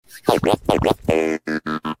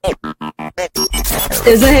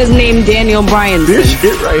Isn't his name Daniel Bryan? This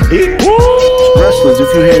shit right here. Wrestlers, if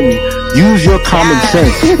you hear me, use your common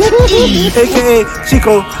sense. AKA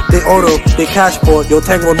Chico de Oro de Cashport. Yo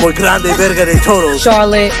tengo muy grande verga de toro.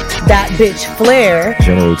 Charlotte, that bitch Flair.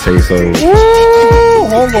 General Taso.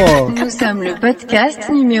 Hold on. Nous sommes le podcast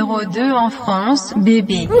numéro 2 en France,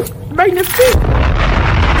 bébé. Magnifique.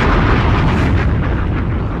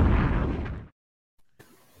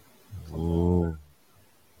 Oh.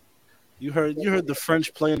 You heard the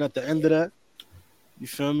French playing at the end of that? You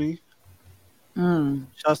feel me?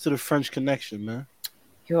 Shouts to the French connection, man.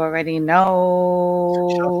 You already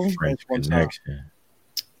know. French connection.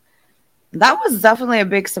 That was definitely a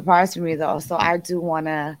big surprise for me, though. So I do want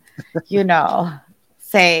to,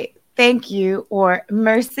 say thank you or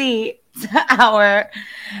merci to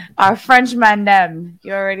our French man them.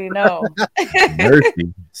 You already know.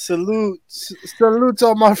 Mercy. Salute to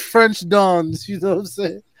all my French dons. You know what I'm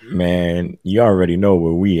saying? Man, you already know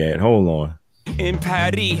where we at. Hold on. In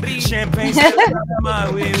Paris, champagne.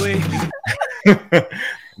 I'm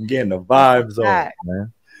getting the vibes on,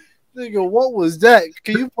 man. Nigga, what was that?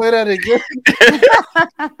 Can you play that again?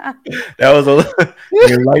 That was a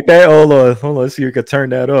you like that? Hold on. Let's see if we can turn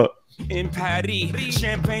that up. In Paris,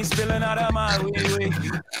 champagne spilling out of my wee.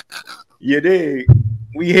 You dig?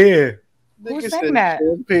 We here. Who Nigga sang said that?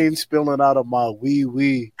 champagne spilling out of my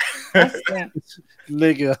wee.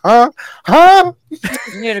 Nigga, huh?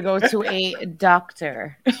 You need to go to a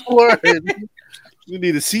doctor. Word. We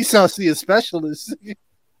need to see a specialist.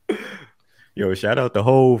 Yo, shout out to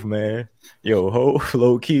Hove, man. Yo, Hove,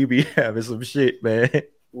 low key be having some shit, man.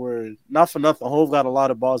 Word. Not for nothing. Hove got a lot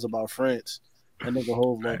of bars about France. That nigga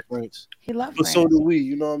Hove like France. He loves But France. so do we.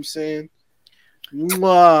 You know what I'm saying?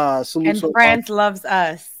 Mwah. Salute And to France loves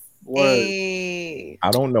us. Word. Hey.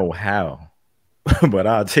 I don't know how, but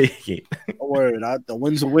I'll take it. Word. The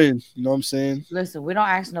win's a win. You know what I'm saying? Listen, we don't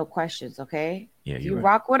ask no questions, okay? Yeah, If you're you right.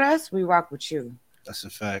 rock with us, we rock with you. That's a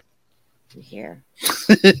fact. We here.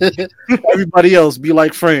 Everybody else be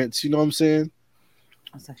like France. You know what I'm saying?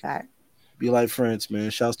 That's a fact. Be like France, man.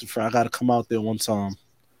 Shouts to France. I got to come out there one time.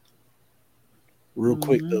 Real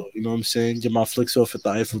quick, though. You know what I'm saying? Get my flicks off at the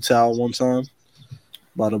Eiffel Tower one time.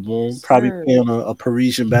 Bada boom. Probably play on a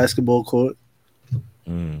Parisian basketball court.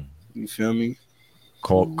 You feel me?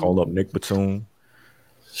 Call up Nick Batum.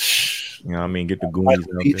 You know what I mean? Get the goonies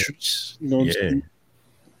Michael out Petrus. You know what I'm there. saying?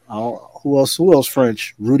 Who else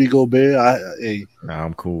French? Rudy Gobert. Nah,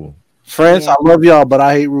 I'm cool. France, Yeah. I love y'all, but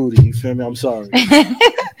I hate Rudy. You feel me? I'm sorry.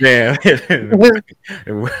 Yeah.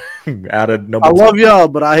 Out of number I two. love y'all,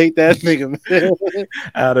 but I hate that nigga, man.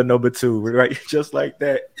 Out of number two. Right? Just like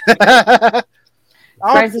that.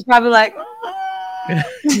 France is probably like,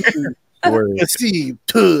 Word. See,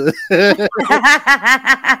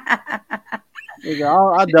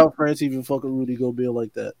 Nigga, I doubt France even fucking Rudy Gobert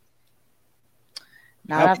like that.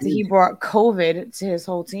 not after he brought COVID to his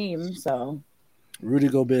whole team. So Rudy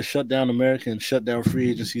Gobert shut down America and shut down free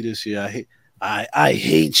agency this year. I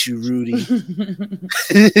hate you, Rudy.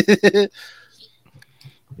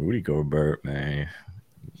 Rudy Gobert, man.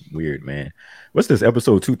 Weird, man. What's this,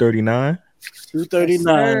 episode 239?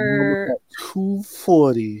 239,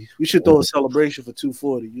 240. We should throw a celebration for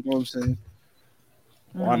 240. You know what I'm saying?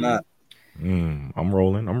 Why not? I'm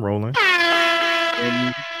rolling.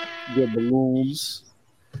 And get balloons.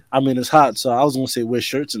 I mean, it's hot, so I was gonna say wear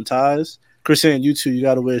shirts and ties. Chris and you too, you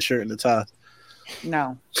gotta wear a shirt and a tie.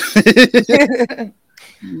 no, You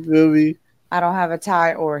feel me? I don't have a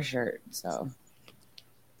tie or a shirt. So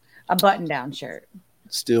a button-down shirt.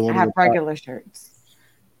 Still I one have of your regular shirts.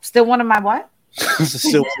 Still one of my what?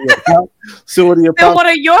 still one of your pop. Still one of your Still pop. one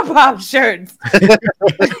of your pop shirts. I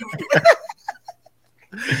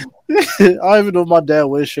don't even know if my dad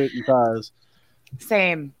wears shirt and ties.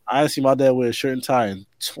 Same. I haven't seen my dad wear a shirt and tie in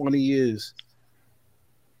 20 years.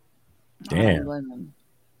 I don't Damn. blame him.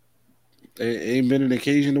 It ain't been an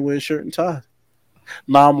occasion to wear a shirt and tie.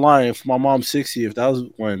 Nah, I'm lying. For my mom's 60th, that was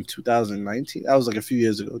when 2019. That was like a few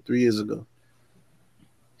years ago, 3 years ago.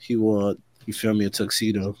 He wore, you feel me, a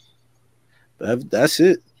tuxedo. But that's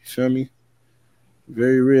it. You feel me?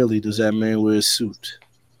 Very rarely does that man wear a suit.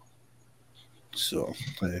 So,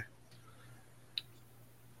 hey.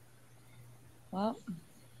 Well,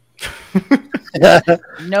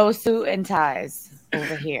 no suit and ties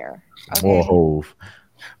over here. More Okay. Hove.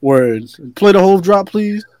 Word. Play the whole drop,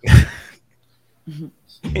 please.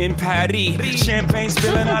 In Paris, champagne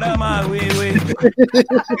spilling out of my wee.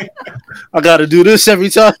 I got to do this every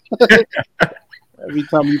time. Every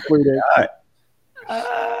time you play that.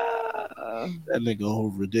 That nigga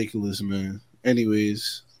whole ridiculous, man.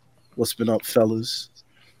 Anyways, what's been up, fellas?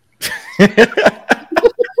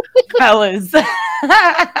 fellas.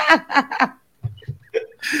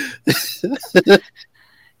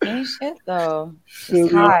 Ain't shit though.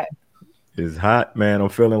 It's hot. It's hot, man. I'm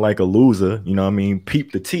feeling like a loser. You know what I mean?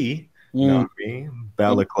 Peep the tea. You know what I mean?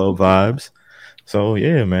 Ballot Club vibes. So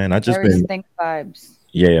yeah, man. I just Very been stink vibes.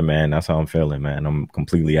 yeah, man. That's how I'm feeling, man. I'm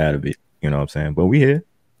completely out of it. You know what I'm saying? But we here.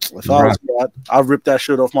 If I was you, I'd rip that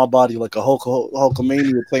shirt off my body like a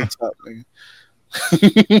Hulkamania tank top, man.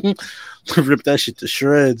 Rip that shit to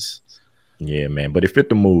shreds. Yeah, man. But it fit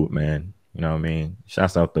the mood, man. You know what I mean?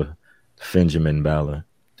 Shouts out to Benjamin Balor.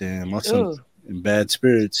 Damn, my son's in bad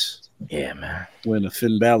spirits. Yeah, man. Wearing a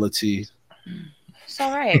Finn Balor tee. It's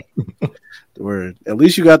all right. The word. At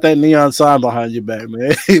least you got that neon sign behind your back,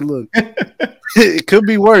 man. Hey, look. It could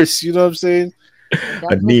be worse. You know what I'm saying?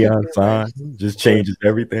 A neon sign just changes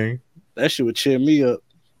everything. That shit would cheer me up.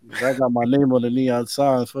 If I got my name on the neon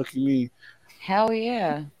sign, fucking me. Hell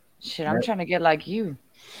yeah. Shit, I'm trying to get like you.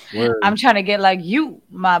 Word. I'm trying to get like you,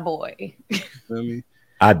 my boy. Feel me?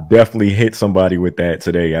 I definitely hit somebody with that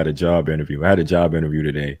today at a job interview. I had a job interview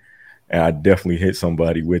today, and I definitely hit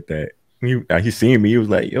somebody with that. He seen me. He was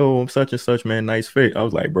like, "Yo, I'm such and such, man. Nice fit." I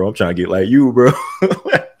was like, "Bro, I'm trying to get like you, bro."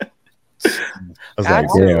 I was like,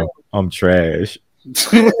 "Damn, I'm trash."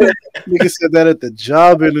 Nigga said that at the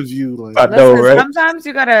job interview. Like, I know, right? Sometimes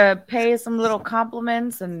you gotta pay some little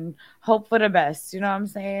compliments and hope for the best. You know what I'm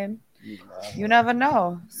saying? You never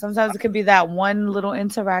know. Sometimes it could be that one little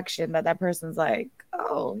interaction that person's like,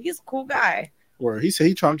 "Oh, he's a cool guy." Or he said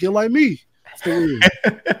he trying to get like me.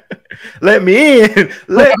 Let me in.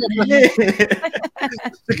 Let me in.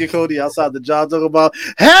 Look at Cody outside the job talking about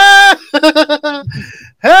help,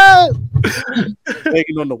 help.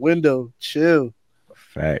 Banging on the window. Chill.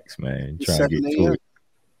 Facts, man. Trying to get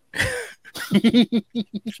to it.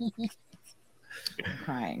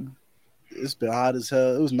 Crying. It's been hot as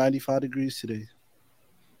hell. It was 95 degrees today.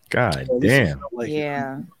 God damn.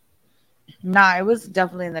 Yeah. Nah, it was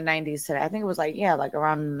definitely in the 90s today. I think it was like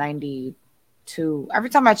around 92. Every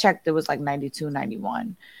time I checked, it was like 92,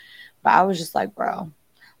 91. But I was just like, bro,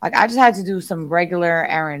 like I just had to do some regular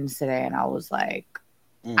errands today, and I was like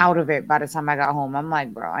out of it by the time I got home. I'm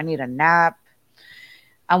like, bro, I need a nap.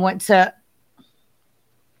 I went to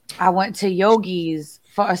Yogi's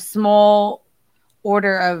for a small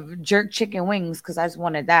order of jerk chicken wings because I just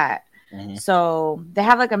wanted that. So they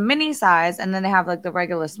have like a mini size, and then they have like the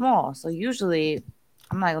regular small. So usually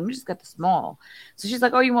I'm like, let me just get the small. So she's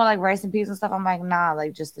like, oh, you want like rice and peas and stuff? I'm like, nah,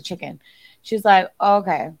 like just the chicken. She's like, oh,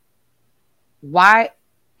 okay. Why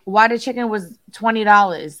the chicken was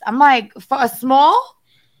 $20? I'm like, for a small?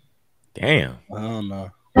 Damn. I don't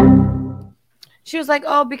know. She was like,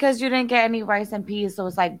 oh, because you didn't get any rice and peas, so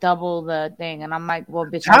it's like double the thing. And I'm like, well,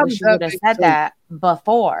 bitch, I wish you would have said that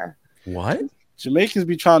before. What? Jamaicans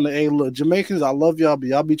be trying to, hey, look, Jamaicans, I love y'all, but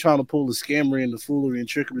y'all be trying to pull the scammery and the foolery and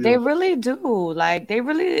trickery. They really do. Like, they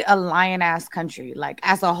really a lion-ass country. Like,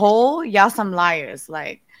 as a whole, y'all some liars.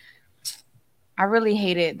 Like, I really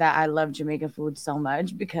hate it that I love Jamaican food so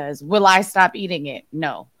much because will I stop eating it?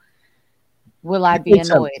 No. Will I be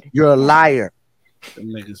annoyed? You're a liar. Them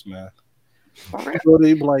niggas, man.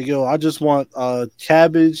 They be like, yo, I just want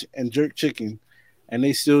cabbage and jerk chicken. And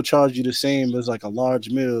they still charge you the same as like a large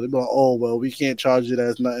meal. They be like, oh, well, we can't charge it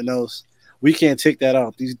as nothing else. We can't take that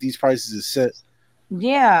out. These prices are set.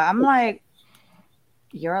 Yeah, I'm like,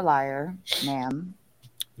 you're a liar, ma'am.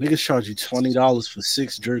 Niggas charge you $20 for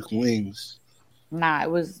 6 jerk wings. Nah,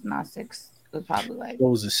 it was not 6. It was probably like...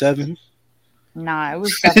 What was it, 7? Nah, it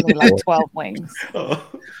was definitely like 12 wings.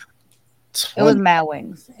 It was mad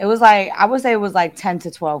wings. It was like, I would say it was like 10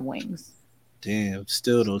 to 12 wings. Damn,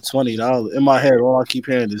 still though, $20. In my head, all I keep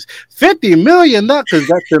hearing is 50 million. Not because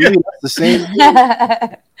that's to me, that's the same.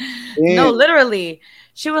 No, literally.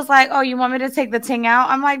 She was like, oh, you want me to take the ting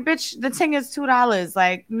out? I'm like, bitch, the ting is $2.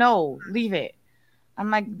 Like, no, leave it.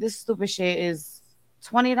 I'm like, this stupid shit is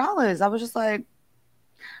 $20. I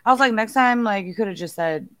was like, next time, like, you could have just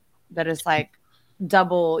said that it's like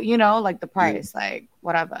double, you know, like the price, like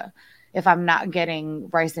whatever. If I'm not getting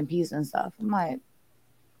rice and peas and stuff, I'm like,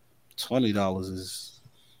 $20 is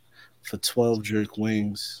for 12 jerk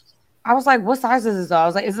wings. I was like, what size is this though? I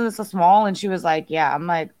was like, isn't this a small? And she was like, yeah. I'm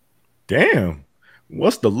like, damn.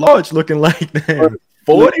 What's the large looking like then?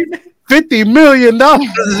 40? $50 million.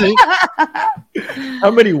 How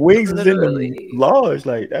many wings is in the large?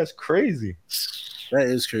 Like, that's crazy. That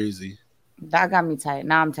is crazy. That got me tight.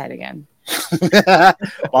 Now I'm tight again.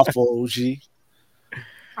 My fault, OG.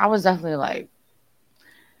 I was definitely like,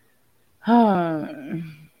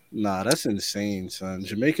 Nah, that's insane, son.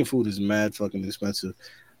 Jamaican food is mad fucking expensive.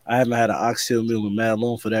 I haven't had an oxtail meal in mad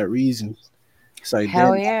long for that reason. It's like,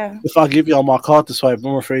 Hell damn, yeah. if I give y'all my card to swipe,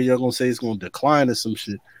 I'm afraid y'all gonna say it's gonna decline or some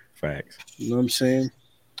shit. Facts. You know what I'm saying?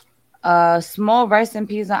 Small rice and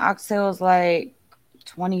peas and oxtail is like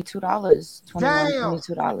 $22,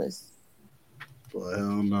 $22. Well,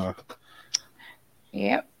 hell no.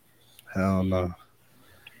 Yep. Hell no.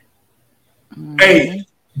 Hey,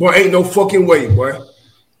 boy, ain't no fucking way, boy.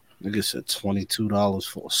 Nigga said $22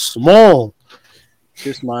 for a small.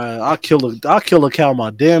 Kiss my, I'll kill a cow my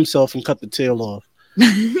damn self and cut the tail off.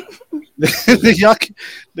 y'all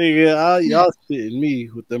shitting me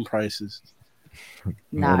with them prices.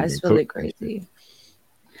 Nah, it's really crazy.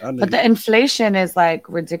 But the inflation is like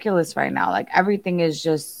ridiculous right now. Like everything is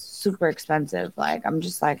just super expensive. Like I'm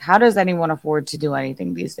just like, how does anyone afford to do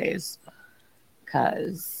anything these days?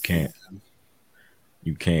 Because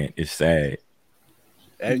you can't. It's sad.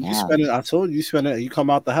 And you spend it. I told you, spend it. You come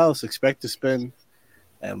out the house, expect to spend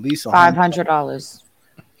at least $500.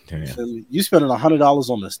 Damn. You spending $100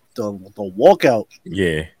 on the walkout.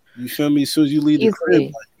 Yeah. You feel me? As soon as you leave the crib,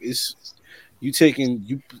 like, it's you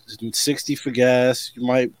taking 60 for gas.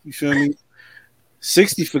 You feel me?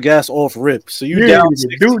 60 for gas off rip. So you down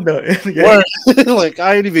 60. Do nothing. Like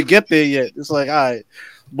I ain't even get there yet. It's like, all right,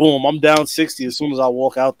 boom, I'm down 60 as soon as I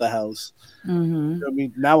walk out the house. Mm-hmm. You feel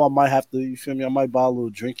me? Now I might have to, you feel me? I might buy a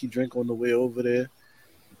little drinky drink on the way over there.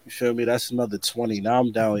 You feel me? That's another 20. Now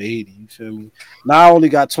I'm down 80. You feel me? Now I only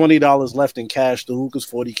got $20 left in cash. The hookah's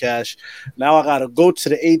 40 cash. Now I gotta go to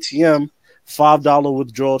the ATM. $5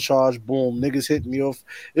 withdrawal charge. Boom. Niggas hitting me off.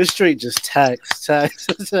 It's straight just tax.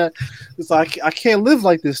 It's like I can't live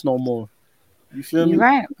like this no more. You feel me? You're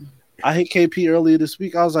right. I hit KP earlier this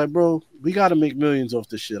week. I was like, bro, we got to make millions off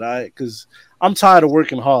this shit, all right? Because I'm tired of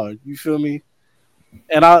working hard. You feel me?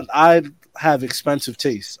 And I have expensive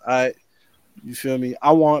tastes, all right? You feel me?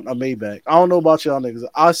 I want a Maybach. I don't know about y'all niggas.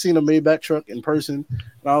 I seen a Maybach truck in person,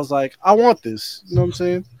 and I was like, I want this. You know what I'm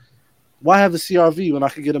saying? Why have a CRV when I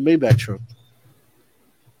could get a Maybach truck?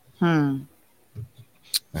 I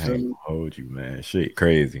ain't hold you, man. Shit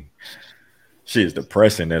crazy. Shit's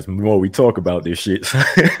depressing as more we talk about this shit.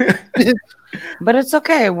 But it's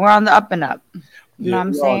okay. We're on the up and up. You know what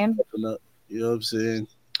I'm saying? You know what I'm saying?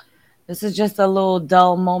 This is just a little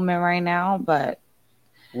dull moment right now, but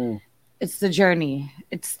it's the journey.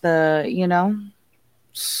 It's the,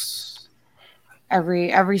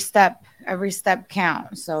 every step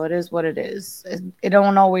counts. So it is what it is. It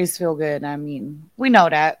don't always feel good. I mean, we know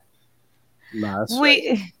that. Nah,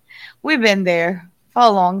 we've been there for a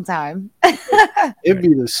long time. It'd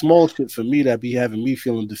be the small shit for me that be having me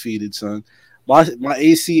feeling defeated, son. My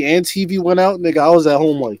AC and TV went out, nigga. I was at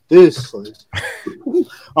home like this. Like,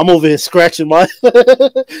 I'm over here scratching my.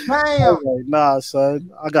 Damn. Like, nah,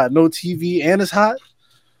 son. I got no TV and it's hot.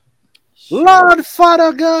 Lord,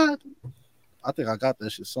 Father God. I think I got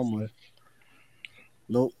that shit somewhere.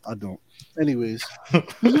 Nope, I don't. Anyways,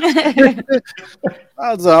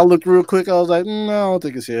 I looked real quick. I was like, no, I don't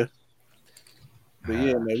think it's here. But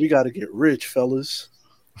yeah, man, we got to get rich, fellas.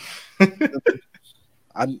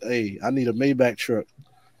 I need a Maybach truck.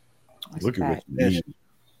 Look at what you need.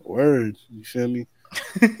 Word, you feel me?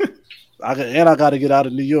 I got to get out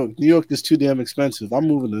of New York. New York is too damn expensive. I'm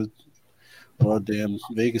moving to. Oh damn,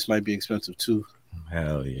 Vegas might be expensive too.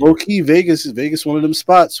 Hell yeah. Low key, Vegas one of them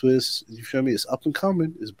spots where you feel me? It's up and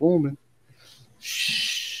coming. It's booming.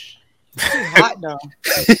 Shh. It's hot though.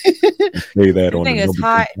 Say that you think it's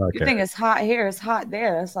hot? You think it's hot here? It's hot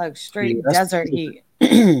there. It's like straight desert heat.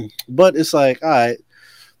 But it's like, all right,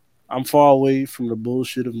 I'm far away from the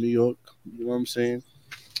bullshit of New York. You know what I'm saying?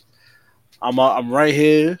 I'm right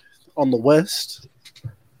here on the west.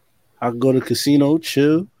 I can go to casino,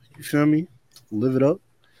 chill. You feel me? Live it up.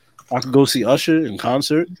 I could go see Usher in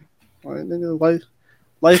concert. All right, nigga,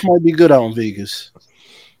 life might be good out in Vegas.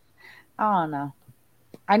 I don't know.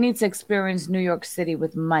 I need to experience New York City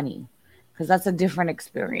with money because that's a different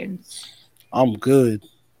experience. I'm good.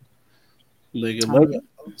 Nigga,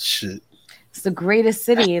 shit. It's the greatest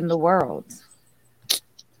city in the world.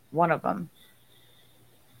 One of them.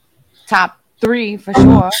 Top 3 for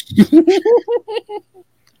sure.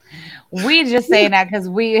 We just saying that because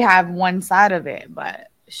we have one side of it, but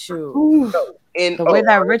shoot. And the way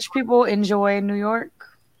that rich people enjoy New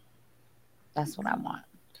York, that's what I want.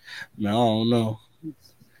 No, I don't know.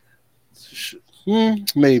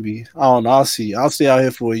 Maybe. I don't know. I'll see. I'll stay out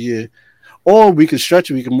here for a year. Or we could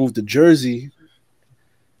stretch it. We can move to Jersey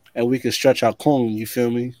and we could stretch our Kong. You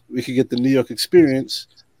feel me? We could get the New York experience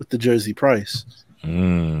with the Jersey price.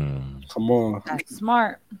 Come on. That's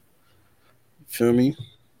smart. Feel me?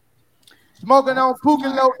 Smoking on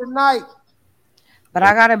Pugalo tonight. But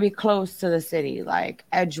I gotta be close to the city, like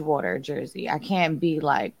Edgewater, Jersey. I can't be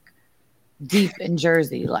like deep in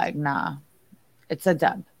Jersey. Like, nah, it's a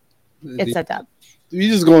dub. It's a dub.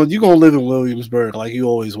 You gonna live in Williamsburg like you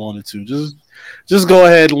always wanted to. Just go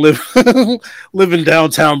ahead and live in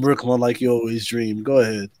downtown Brooklyn like you always dreamed. Go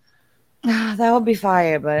ahead. That would be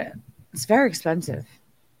fire, but it's very expensive.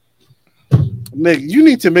 Nick, you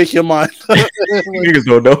need to make your mind. Niggas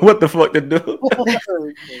don't know what the fuck to do.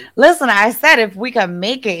 Listen, I said if we can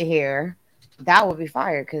make it here, that would be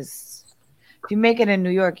fire. Because if you make it in New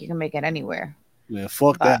York, you can make it anywhere. Man,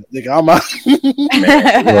 fuck that, nigga. I'm out.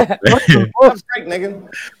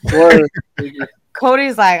 Word.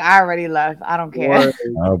 Cody's like, I already left. I don't care. Word.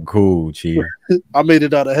 I'm cool, Chief. I made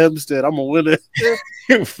it out of Hempstead. I'm a winner.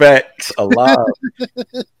 Facts. Alive.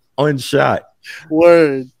 Unshot.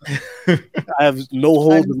 Word. I have no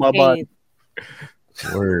hold in my body.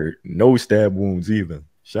 Word. No stab wounds either.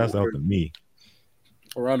 Shouts out to me.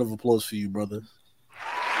 A round of applause for you, brother.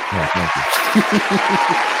 Oh, thank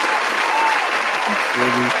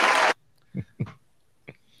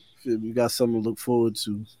you. You got something to look forward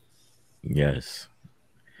to. Yes.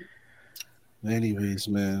 Anyways,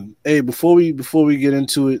 man. Hey, before we get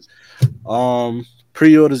into it,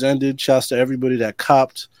 pre-orders ended. Shouts to everybody that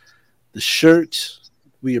copped the shirt.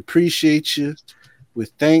 We appreciate you. We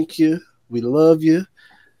thank you. We love you.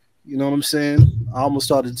 You know what I'm saying? I almost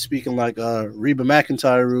started speaking like Reba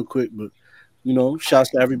McEntire real quick, but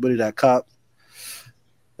shouts to everybody that copped.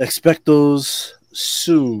 Expect those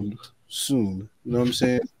soon. You know what I'm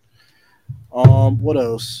saying? What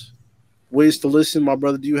else? Ways to listen, my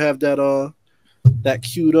brother. Do you have that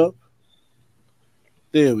queued up?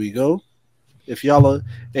 There we go. If y'all are,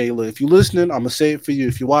 if you're listening, I'm gonna say it for you.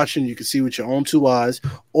 If you're watching, you can see with your own two eyes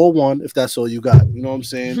or one, if that's all you got. You know what I'm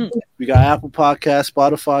saying? We got Apple Podcasts,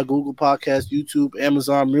 Spotify, Google Podcasts, YouTube,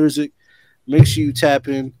 Amazon Music. Make sure you tap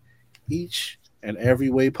in each and every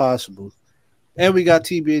way possible. And we got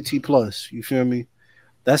TBAT Plus. You feel me?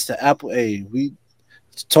 That's the Apple. We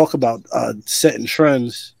talk about setting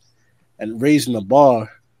trends and raising the bar.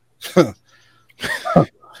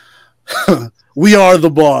 We are the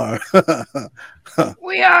bar.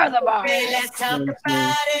 We are the bar. Let's talk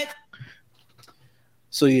about it.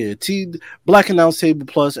 So yeah, Black Announce Table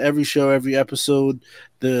Plus, every show, every episode.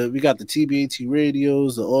 We got the TBAT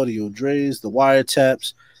radios, the audio drays, the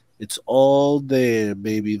wiretaps. It's all there,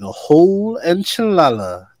 baby. The whole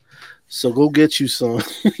enchilada. So go get you some.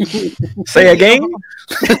 Say again.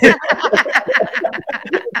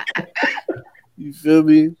 You feel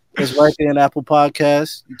me? It's right there in Apple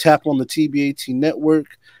Podcasts. You tap on the TBAT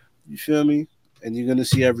network. You feel me? And you're gonna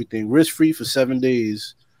see everything risk-free for 7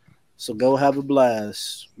 days. So go have a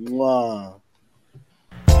blast. Mwah.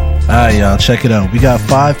 Alright, y'all, check it out. We got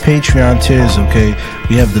 5 Patreon tiers, okay?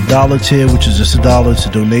 We have the $1 tier, which is just $1. It's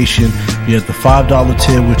a donation. We have the $5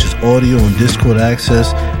 tier, which is audio and Discord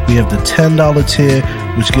access. We have the $10 tier,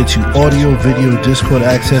 which gets you audio, video, Discord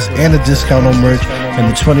access, and a discount on merch. And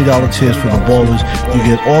the $20 tiers for the ballers. You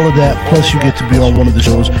get all of that, plus you get to be on one of the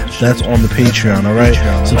shows that's on the Patreon, alright?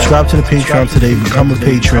 Subscribe to the Patreon today. Become a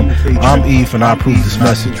patron. I'm Eve, and I approve this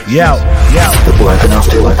message. We out. The Black Announce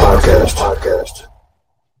Table Podcast.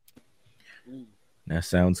 That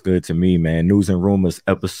sounds good to me, man. News and Rumors,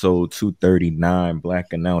 episode 239,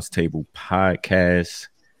 Black Announce Table Podcast.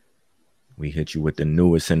 We hit you with the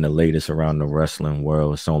newest and the latest around the wrestling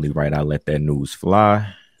world. It's only right I let that news fly.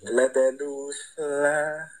 Let that news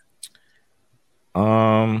fly.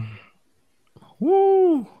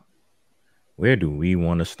 Where do we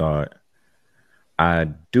want to start? I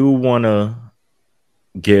do want to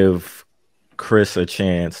give Chris a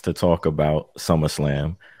chance to talk about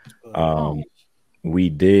SummerSlam. We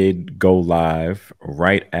did go live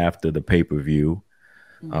right after the pay-per-view.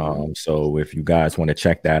 So if you guys want to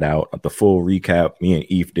check that out, the full recap me and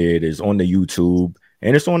Eve did is on the YouTube,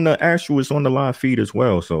 and it's on the live feed as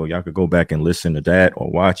well. So y'all could go back and listen to that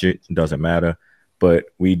or watch it. It doesn't matter. But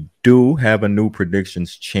we do have a new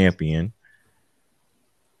predictions champion,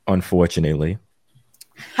 unfortunately.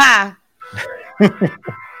 Ha! The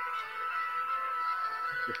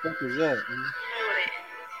fuck is that?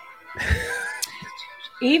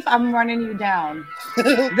 Eve, I'm running you down.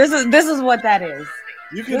 This is what that is.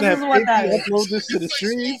 You can have upload this to the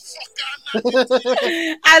stream.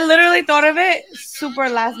 I literally thought of it super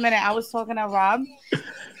last minute. I was talking to Rob.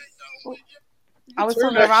 I was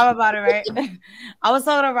talking to Rob about it, right? I was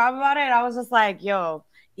talking to Rob about it, and I was just like, yo,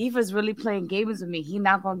 Eve is really playing games with me. He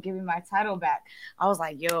not gonna give me my title back. I was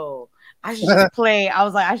like, yo, I should just play. I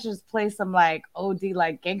was like, I should just play some like OD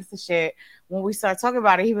like gangster shit. When we started talking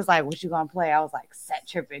about it, he was like, what you gonna play? I was like, set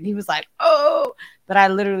tripping. He was like, oh, but I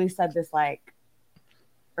literally said this like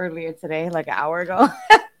earlier today, like an hour ago.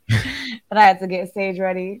 But I had to get stage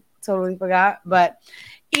ready. Totally forgot. But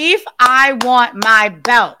if I want my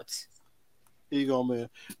belt, here you go, man.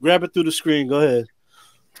 Grab it through the screen. Go ahead.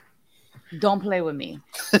 don't play with me.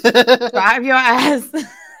 Drive your ass.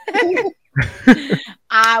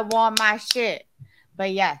 I want my shit.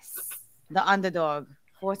 But yes, the underdog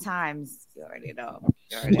 4 times. You already know.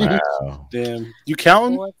 Wow. Damn. You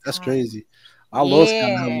counting? 4 That's times. crazy. I lost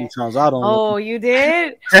count how many times I don't. Oh, you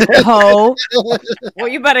did? Oh. Well,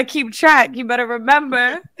 you better keep track. You better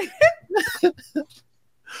remember.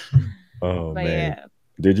 Oh, But man. yeah,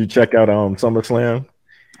 Did you check out I SummerSlam?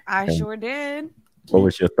 And sure did. what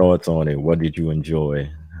was your thoughts on it? What did you enjoy?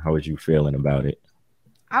 How was you feeling about it?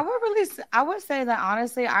 I would say that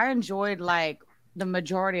honestly, I enjoyed like the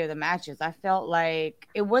majority of the matches. I felt like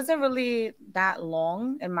it wasn't really that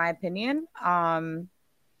long, in my opinion.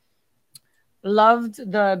 Loved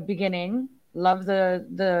the beginning. Loved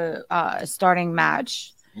the starting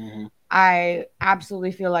match. Mm-hmm. I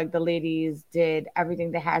absolutely feel like the ladies did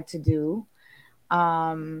everything they had to do.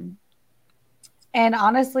 And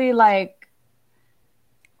honestly, like,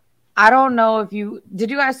 I don't know if you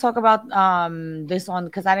guys talk about this on,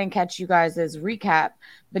 because I didn't catch you guys' recap,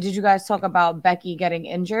 but did you guys talk about Becky getting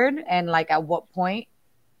injured and like at what point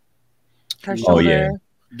her shoulder? yeah.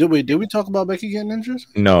 Did we talk about Becky getting injured?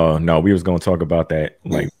 No, we was gonna talk about that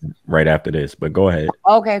like right after this, but go ahead.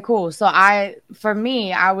 Okay, cool. So for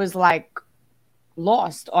me, I was like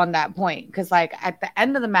lost on that point because like at the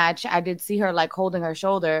end of the match, I did see her like holding her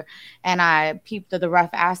shoulder, and I peeped that the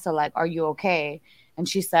ref asked her like, "Are you okay?" And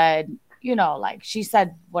she said, like she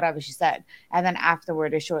said whatever she said, and then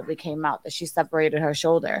afterward, it shortly came out that she separated her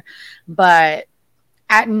shoulder, but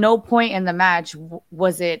at no point in the match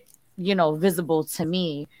was it visible to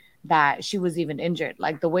me that she was even injured.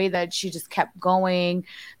 Like the way that she just kept going,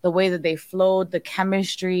 the way that they flowed, the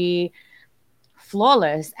chemistry,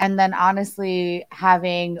 flawless. And then honestly,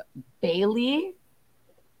 having Bayley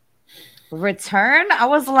return, I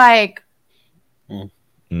was like,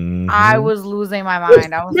 I was losing my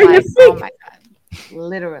mind. I was like, oh my God,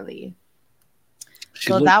 literally.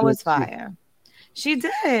 So that was fire. She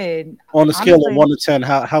did. On a scale of 1 to 10,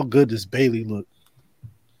 how good does Bayley look?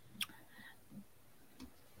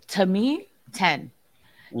 To me, 10.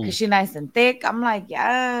 Because she's nice and thick. I'm like,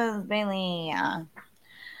 yes, Bayley.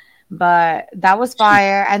 But that was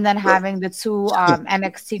fire. And then having the 2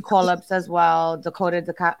 NXT call-ups as well, Dakota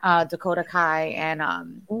Kai and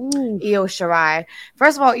Io Shirai.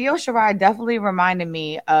 First of all, Io Shirai definitely reminded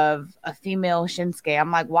me of a female Shinsuke.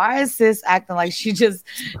 I'm like, why is sis acting like she just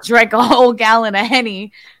drank a whole gallon of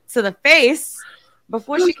Henny to the face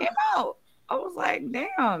before she came out? I was like,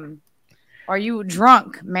 damn. Are you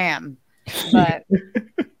drunk, ma'am? But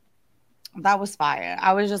that was fire.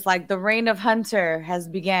 I was just like, the reign of Hunter has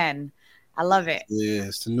begun. I love it. Yeah,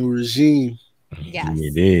 it's the new regime. Yes.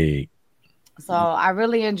 You dig. So I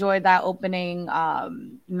really enjoyed that opening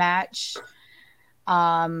match.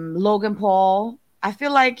 Logan Paul, I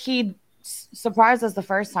feel like he surprised us the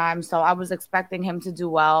first time, so I was expecting him to do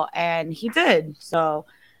well, and he did. So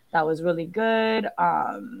that was really good.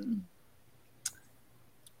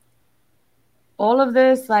 All of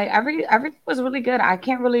this, like everything was really good. I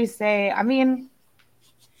can't really say. I mean,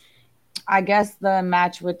 I guess the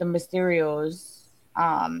match with the Mysterios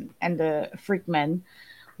and the Freakmen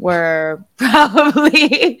were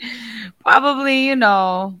probably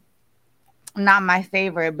not my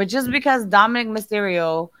favorite. But just because Dominik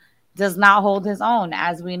Mysterio does not hold his own,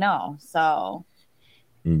 as we know. So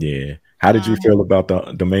yeah. How did you feel about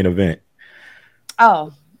the main event?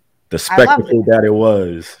 Oh, the spectacle that it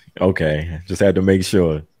was. Okay, just had to make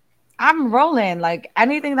sure. I'm rolling. Like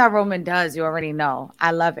anything that Roman does, you already know.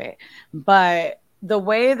 I love it. But the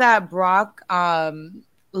way that Brock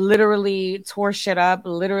literally tore shit up,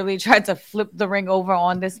 literally tried to flip the ring over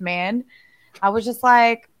on this man, I was just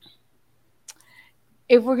like,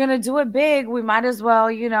 if we're gonna do it big, we might as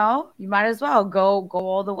well, you might as well go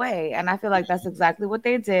all the way. And I feel like that's exactly what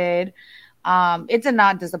they did. It did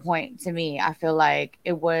not disappoint to me. I feel like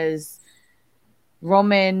it was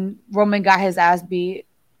Roman got his ass beat,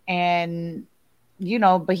 and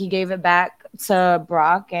but he gave it back to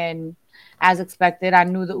Brock, and as expected, I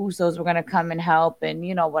knew the Usos were gonna come and help, and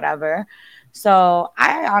whatever. So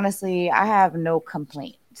I have no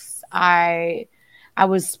complaints. I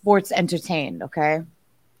was sports entertained. Okay.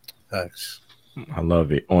 Thanks. I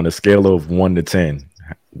love it. On a scale of 1 to 10,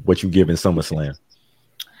 what you giving SummerSlam?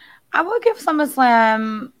 I would give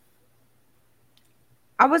SummerSlam,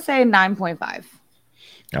 I would say 9.5.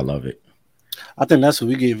 I love it. I think that's what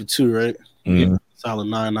we gave it too, right? Mm-hmm. Solid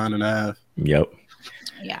 9.5. Yep.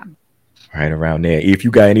 Yeah. Right around there. If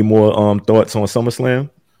you got any more thoughts on SummerSlam?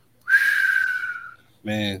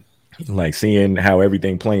 Man, Like seeing how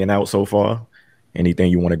everything playing out so far.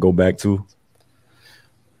 Anything you want to go back to?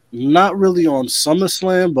 Not really on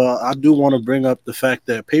SummerSlam, but I do want to bring up the fact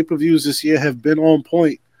that pay-per-views this year have been on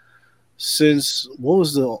point since what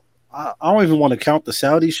was the? I don't even want to count the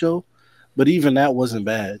Saudi show, but even that wasn't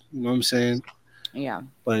bad. You know what I'm saying? Yeah.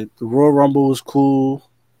 Like the Royal Rumble was cool.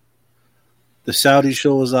 The Saudi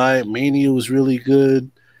show was alright. Mania was really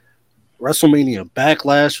good. WrestleMania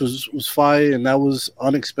Backlash was fire, and that was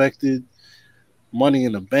unexpected. Money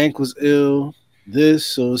in the Bank was ill.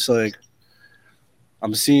 So it's like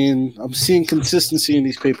I'm seeing consistency in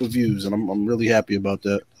these pay-per-views, and I'm really happy about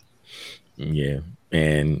that. Yeah,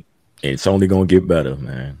 and it's only gonna get better,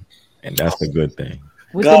 man, and that's the good thing.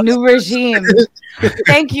 With the new regime.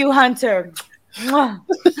 Thank you, Hunter.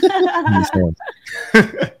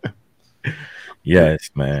 Yes,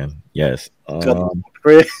 man. Yes. That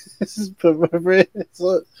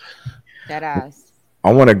ass.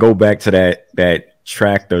 I want to go back to that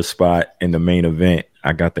tractor spot in the main event.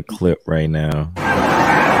 I got the clip right now.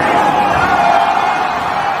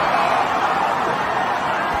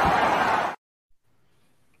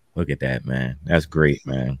 Look at that, man. That's great,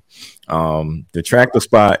 man. The tractor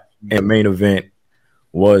spot in main event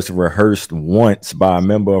was rehearsed once by a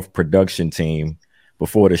member of production team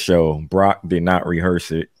before the show. Brock did not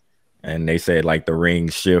rehearse it, and they said like the ring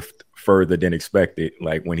shift further than expected,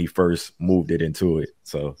 like when he first moved it into it.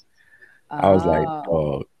 So I was like,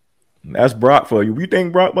 oh, that's Brock for you. You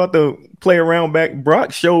think Brock about to play around back?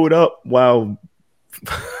 Brock showed up while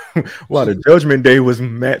the Judgment Day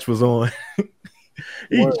match was on.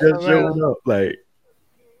 He just showed up. Like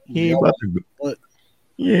he ain't about to.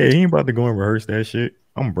 Yeah, he ain't about to go and rehearse that shit.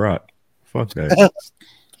 I'm Brock. Fuck that.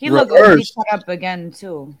 He looked like he cut up again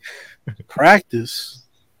too. Practice.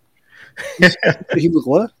 He looked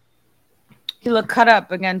what? He looked cut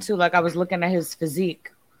up again too. Like I was looking at his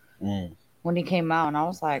physique when he came out, and I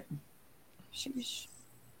was like, sheesh.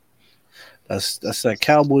 That's that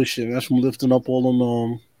cowboy shit. That's from lifting up all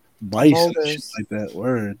them bison and shit like that.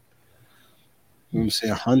 Word. You know what I'm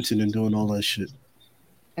saying? Hunting and doing all that shit.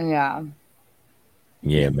 Yeah.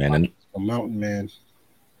 Yeah, man. A mountain man.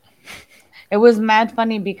 It was mad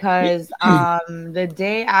funny because the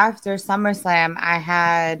day after SummerSlam, I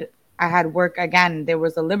had work again. There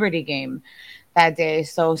was a Liberty game that day.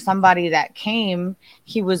 So somebody that came,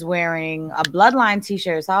 he was wearing a Bloodline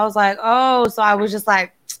t-shirt. So I was like, oh, so I was just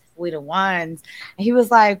like, we the ones. And he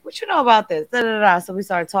was like, what you know about this? Da, da, da. So we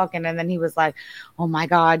started talking, and then he was like, oh my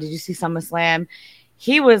God, did you see SummerSlam?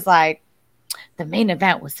 He was like, the main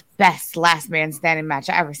event was the best last man standing match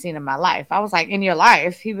I ever seen in my life. I was like, in your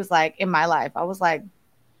life? He was like, in my life. I was like,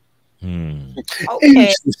 okay.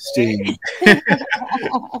 Interesting.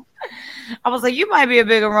 I was like, you might be a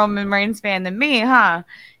bigger Roman Reigns fan than me, huh?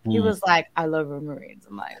 He was like, I love Roman Reigns.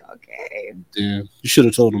 I'm like, okay. Damn, you should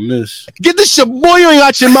have told him this. Get this shit boiling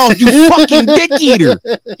out your mouth, you fucking dick eater.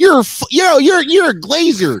 You're a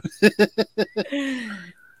glazer.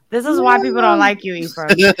 This is why people don't like you,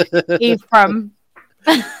 Ephraim. Ephraim.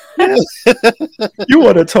 You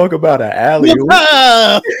want to talk about an alley oop?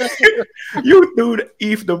 You threw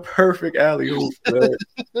the perfect alley oop.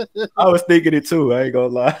 I was thinking it too. I ain't gonna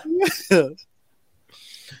lie.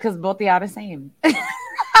 Because both of y'all the same. You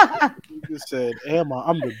just said,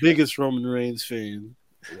 I'm the biggest Roman Reigns fan.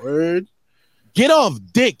 Word. Get off,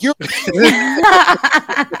 dick. You're.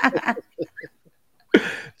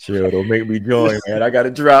 Chill, don't make me join, man. I got to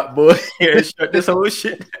drop, boy. Shut this whole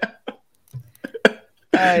shit down.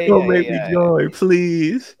 Don't make me join,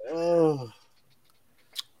 please. Oh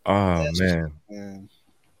man.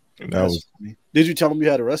 That was. Did you tell him you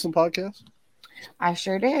had a wrestling podcast? I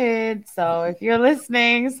sure did. So if you're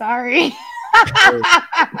listening, sorry.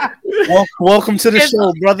 Welcome to the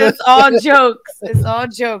show, brother. It's all jokes. It's all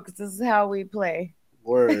jokes. This is how we play.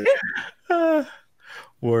 Word.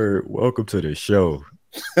 Word. Welcome to the show.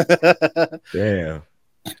 Damn.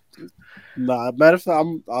 Nah, matter of fact,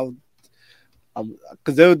 I'm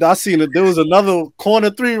because I seen it. There was another corner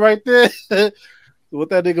 3 right there. What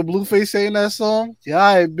that nigga Blueface saying that song? Yeah,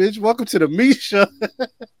 all right, bitch. Welcome to the me show.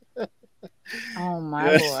 Oh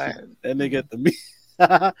my lord. That nigga at the me.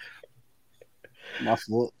 My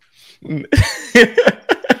fault.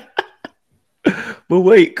 But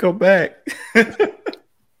wait, come back.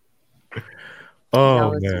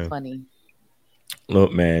 Oh man, man, so funny.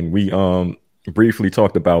 Look, man, we briefly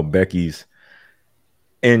talked about Becky's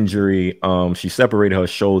injury. She separated her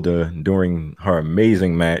shoulder during her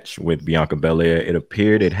amazing match with Bianca Belair. It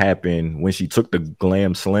appeared it happened when she took the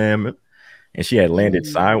glam slam and she had landed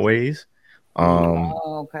sideways.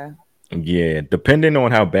 Okay. Yeah, depending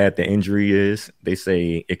on how bad the injury is, they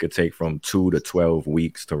say it could take from 2 to 12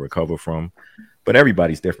 weeks to recover from. But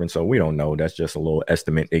everybody's different, so we don't know. That's just a little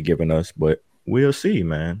estimate they're giving us, but we'll see,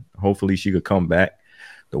 man. Hopefully she could come back.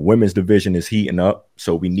 The women's division is heating up,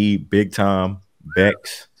 so we need big time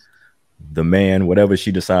Bex, the man, whatever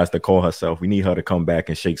she decides to call herself. We need her to come back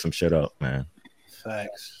and shake some shit up, man.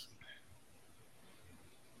 Facts.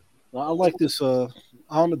 I like this. I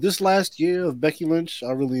don't know. This last year of Becky Lynch,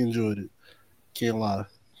 I really enjoyed it. Can't lie.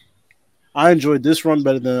 I enjoyed this run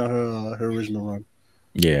better than her original run.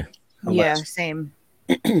 Yeah. Yeah, same.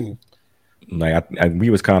 Like we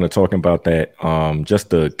was kind of talking about that, just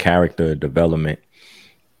the character development,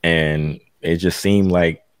 and it just seemed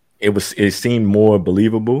like it seemed more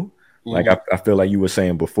believable. Like I feel like you were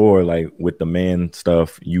saying before, like with the man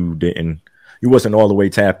stuff, you wasn't all the way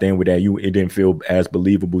tapped in with that. It didn't feel as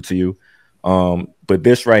believable to you. But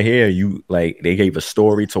this right here, they gave a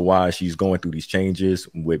story to why she's going through these changes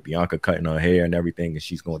with Bianca cutting her hair and everything, and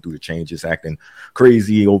she's going through the changes, acting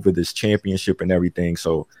crazy over this championship and everything.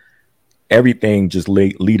 So everything just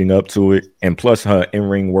leading up to it, and plus her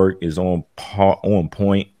in-ring work is on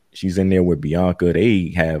point. She's in there with Bianca.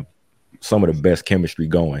 They have some of the best chemistry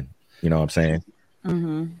going. You know what I'm saying?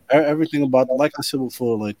 Mm-hmm. Everything about, like I said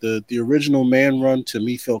before, like the original man run to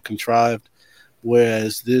me felt contrived,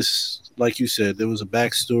 whereas this, like you said, there was a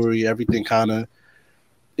backstory. Everything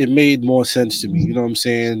it made more sense to me. You know what I'm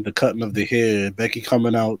saying? The cutting of the hair, Becky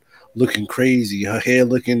coming out looking crazy, her hair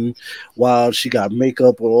looking wild. She got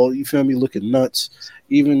makeup or all, you feel me, looking nuts.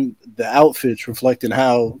 Even the outfits reflecting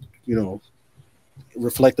how,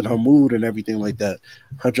 reflecting her mood and everything like that.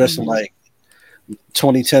 Her dressing like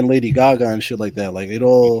 2010 Lady Gaga and shit like that. Like it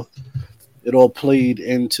all played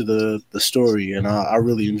into the story, and I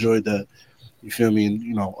really enjoyed that. You feel me?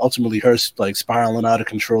 And ultimately her like spiraling out of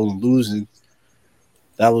control and losing.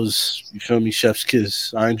 That was, you feel me, chef's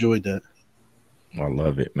kiss. I enjoyed that. I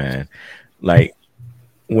love it, man. Like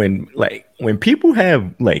when people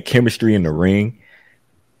have like chemistry in the ring,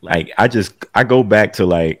 like I go back to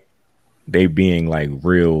like they being like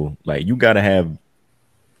real. Like you gotta have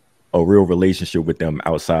a real relationship with them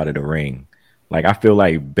outside of the ring. Like I feel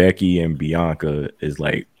like Becky and Bianca is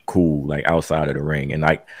like cool, like outside of the ring, and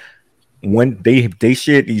like when they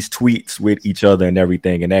shared these tweets with each other and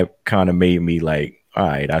everything, and that kind of made me like, all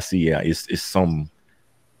right, I see. Yeah, it's something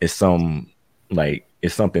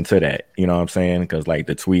to that. You know what I'm saying? Because like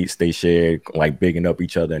the tweets they shared, like bigging up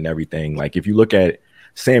each other and everything. Like if you look at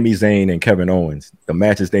Sami Zayn and Kevin Owens, the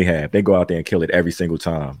matches they have, they go out there and kill it every single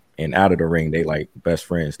time. And out of the ring, they like best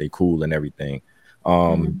friends. They cool and everything.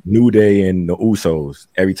 New Day and the Usos,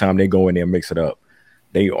 every time they go in there, mix it up.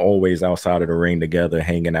 They always outside of the ring together,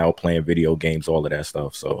 hanging out, playing video games, all of that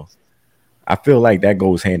stuff. So I feel like that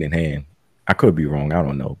goes hand in hand. I could be wrong. I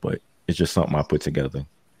don't know, but it's just something I put together.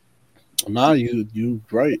 Nah, you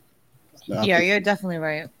right. Yeah, you're definitely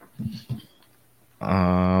right.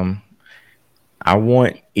 I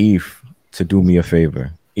want Eve to do me a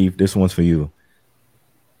favor. Eve, this one's for you.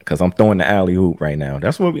 Because I'm throwing the alley hoop right now.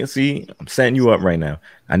 That's what we see. I'm setting you up right now.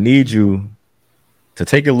 I need you to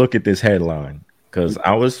take a look at this headline. Because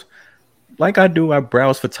I was, like I do, I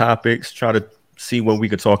browse for topics, try to see what we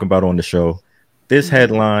could talk about on the show. This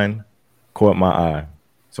headline caught my eye.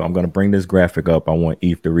 So I'm going to bring this graphic up. I want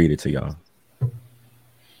Eve to read it to y'all.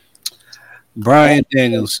 Bryan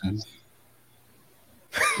Danielson.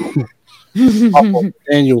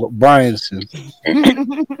 Daniel Bryanson.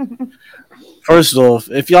 First off,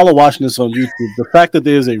 if y'all are watching this on YouTube, the fact that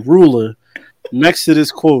there's a ruler next to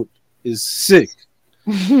this quote is sick.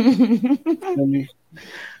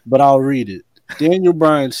 But I'll read it. Daniel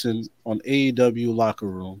Bryanson on AEW Locker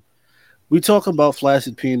Room. We talk about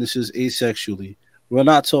flaccid penises asexually. We're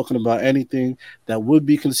not talking about anything that would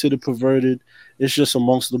be considered perverted. It's just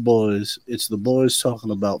amongst the boys. It's the boys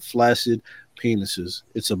talking about flaccid penises.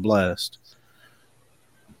 It's a blast.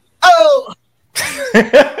 Oh!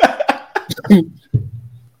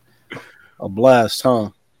 A blast, huh?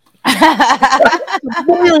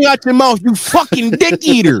 You out your mouth, you fucking dick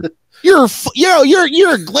eater. You're a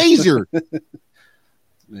glazer.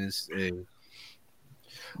 That's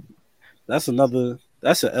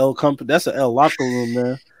an L company. That's an L locker room,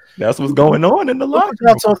 man. That's what's going on in the locker room.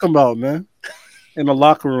 What y'all talking about, man? In the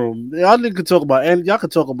locker room, y'all could talk about, and y'all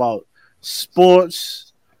could talk about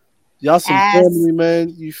sports. Y'all some family,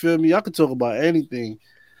 man. You feel me? Y'all could talk about anything.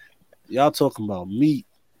 Y'all talking about meat.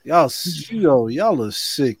 Y'all are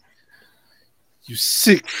sick. You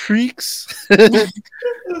sick freaks.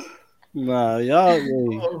 Nah,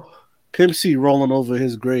 y'all. Pimp C rolling over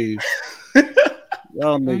his grave.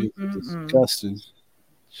 Y'all niggas disgusting.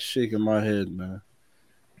 Shaking my head, man.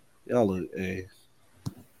 Y'all look, hey.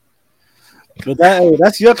 But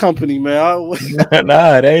that's your company, man.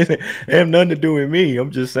 Nah, it ain't nothing to do with me. I'm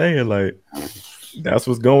just saying, like, that's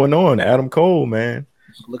what's going on. Adam Cole, man.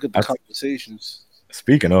 Look at the conversations.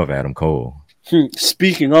 Speaking of Adam Cole.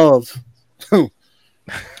 Speaking of.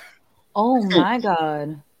 Oh my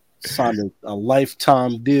God. Signed a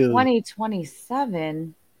lifetime deal.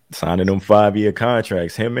 2027. Signing them 5-year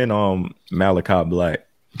contracts. Him and Malachi Black.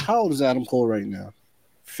 How old is Adam Cole right now?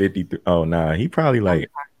 53. Oh, nah. He probably like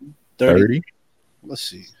 30. Let's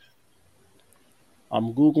see.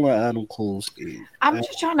 I'm Googling Adam Cole's age. I'm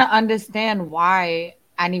just trying to understand why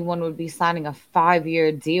anyone would be signing a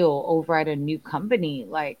 5-year deal over at a new company.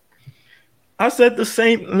 Like, I said the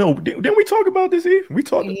same. No, didn't we talk about this, Eve? We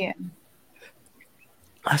talked. Yeah.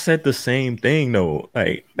 I said the same thing, though.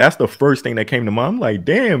 Like, that's the first thing that came to mind. I'm like,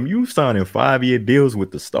 damn, you signing 5-year deals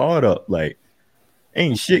with the startup. Like,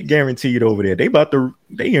 ain't shit guaranteed over there. They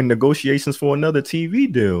in negotiations for another TV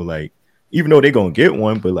deal. Like, even though they gonna get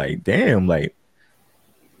one, but like, damn, like,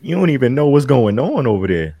 you don't even know what's going on over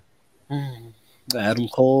there. Adam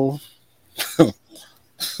Cole. The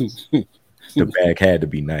bag had to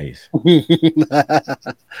be nice.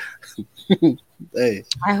 Hey,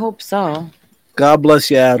 I hope so. God bless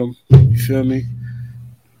you, Adam. You feel me?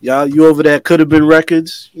 Y'all, you over there could have been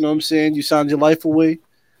records. You know what I'm saying? You signed your life away.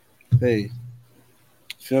 Hey,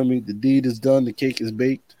 feel me? The deed is done. The cake is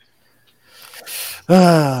baked.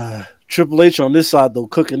 Triple H on this side though,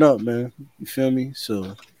 cooking up, man. You feel me?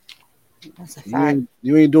 So that's a fact.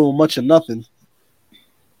 You ain't doing much of nothing.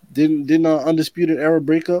 Didn't Undisputed Era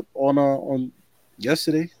break up on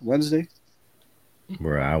yesterday, Wednesday?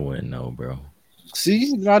 Bro, I wouldn't know, bro. See,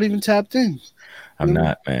 you're not even tapped in. I'm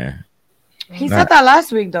not, man. He said that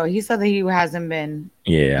last week though. He said that he hasn't been.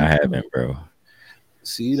 Yeah, I haven't, bro.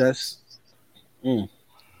 See, that's.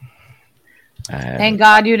 Thank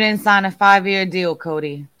God you didn't sign a 5-year deal,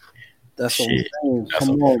 Cody. That's what I'm saying.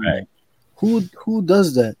 Come on, man. Who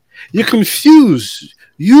does that? You're confused.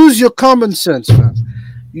 Use your common sense, man.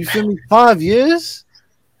 You feel me? 5 years?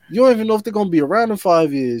 You don't even know if they're gonna be around in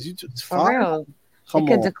 5 years. You just For real. They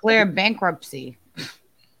could declare bankruptcy.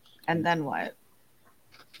 And then what?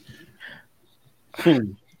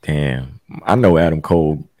 Damn. I know Adam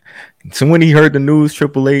Cole. So when he heard the news,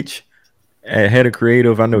 Triple H head of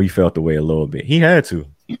creative, I know he felt the way a little bit. He had to.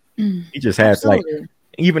 He just had to, like,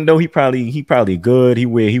 even though he probably good, he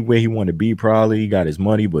where he want to be, probably he got his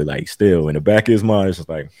money, but like still in the back of his mind, it's just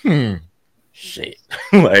like, shit.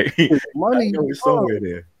 Like money is somewhere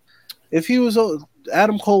there. If he was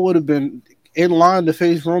Adam Cole would have been in line to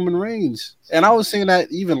face Roman Reigns. And I was saying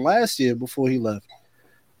that even last year before he left.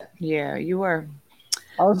 Yeah, you were.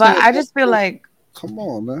 But I just feel like, come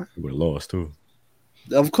on, man. You would have lost too.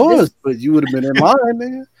 Of course, but you would have been in line,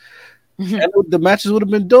 nigga. And the matches would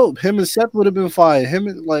have been dope. Him and Seth would have been fire. Him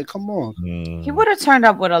and, like, come on. He would have turned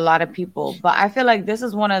up with a lot of people, but I feel like this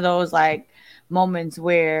is one of those like moments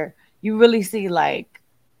where you really see like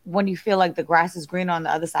when you feel like the grass is green on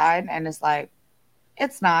the other side, and it's like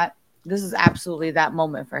it's not. This is absolutely that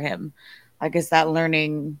moment for him. Like it's that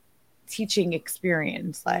learning, teaching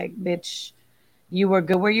experience. Like, bitch, you were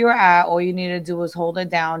good where you were at. All you need to do was hold it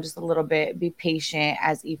down just a little bit. Be patient,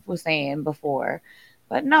 as Eve was saying before.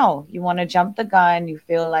 But no, you want to jump the gun. You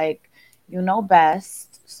feel like you know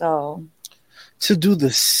best. So to do the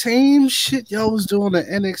same shit y'all was doing at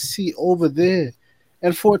NXT over there,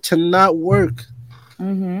 and for it to not work,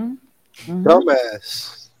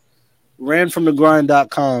 dumbass. Ran from the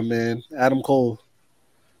grind.com, man. Adam Cole.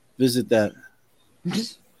 Visit that.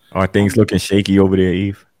 Are things looking shaky over there,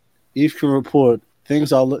 Eve? Eve can report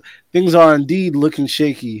things are indeed looking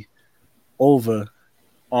shaky over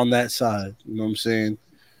on that side. You know what I'm saying?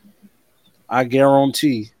 I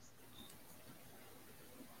guarantee.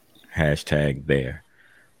 Hashtag there.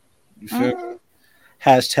 You feel me?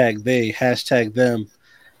 Hashtag they, hashtag them,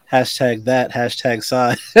 hashtag that, hashtag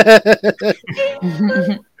side.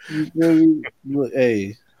 You feel me? Look,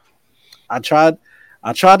 hey, I tried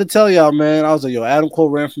to tell y'all, man. I was like, yo, Adam Cole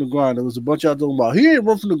ran from the ground. There was a bunch of y'all talking about he ain't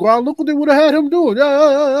run from the ground. Look what they would have had him doing.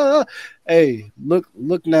 Hey,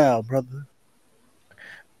 look now, brother.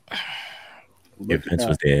 If Vince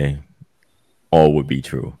was there, all would be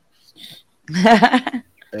true.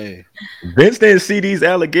 Hey, Vince didn't see these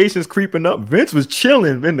allegations creeping up. Vince was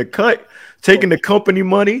chilling in the cut, taking the company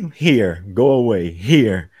money. Here, go away.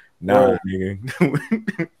 Here, nah,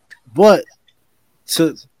 nigga. But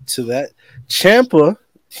to that, Ciampa,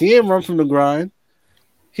 he ain't run from the grind.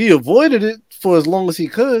 He avoided it for as long as he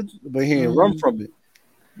could, but he ain't run from it.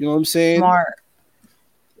 You know what I'm saying? Smart.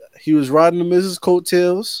 He was riding the Mrs.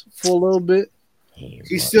 coattails for a little bit.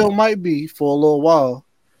 He still might be for a little while,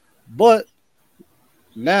 But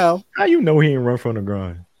now, how you know he ain't run from the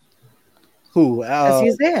grind? Who? Because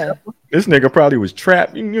he's there. This nigga probably was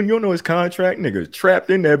trapped. You know his contract, nigga trapped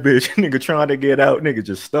in that bitch. Nigga trying to get out. Nigga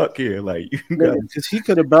just stuck here. Like, because he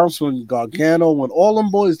could have bounced when Gargano, when all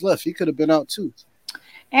them boys left, he could have been out too.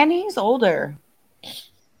 And he's older.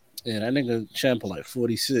 Yeah, that nigga Ciampa like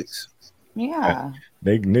 46. Yeah.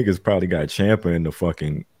 They niggas probably got Ciampa in the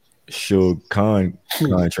fucking Suge Khan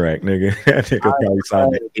contract, nigga. That nigga probably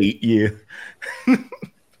signed an 8-year.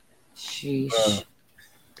 Sheesh.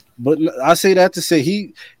 But I say that to say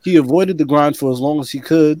he avoided the grind for as long as he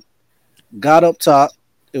could. Got up top.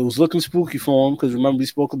 It was looking spooky for him because remember we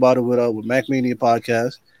spoke about it with MacMania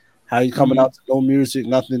podcast. How he coming out to no music,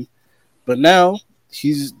 nothing. But now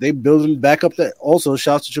they building back up that. Also,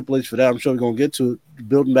 shouts to Triple H for that. I'm sure we're gonna get to it.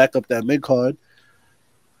 Building back up that mid card.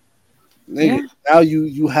 Now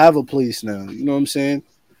you have a place now. You know what I'm saying?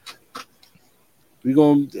 We're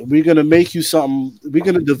gonna make you something. We're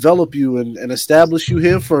gonna develop you and establish you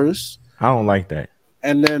here first. I don't like that.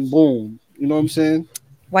 And then boom. You know what I'm saying?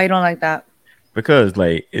 Why you don't like that? Because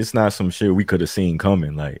like it's not some shit we could have seen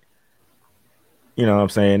coming. Like, you know what I'm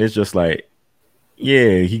saying? It's just like,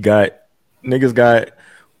 yeah, niggas got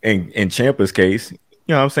in Ciampa's case, you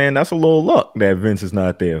know what I'm saying? That's a little luck that Vince is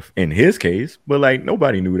not there in his case. But like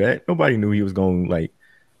nobody knew that. Nobody knew he was going like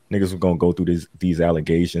niggas were gonna go through these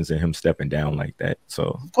allegations and him stepping down like that.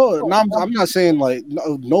 So I'm not saying like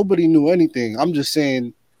nobody knew anything. I'm just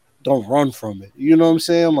saying don't run from it. You know what I'm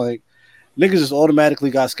saying? Like niggas just automatically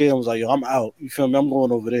got scared and was like, yo, I'm out. You feel me? I'm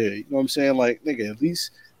going over there. You know what I'm saying? Like, nigga, at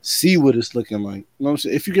least see what it's looking like. You know what I'm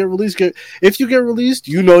saying? If you get released,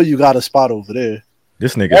 you know you got a spot over there.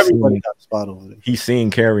 This nigga everybody got a spot over there. He's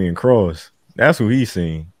seen Karrion Kross. That's who he's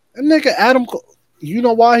seen. And nigga, Adam Cole, you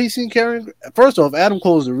know why he's seen Karrion? First off, Adam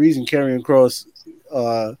Cole is the reason Karrion Kross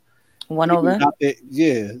won over.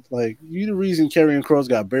 Yeah, like you the reason Karrion Kross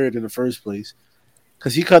got buried in the first place.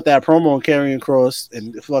 Because he cut that promo on Karrion Kross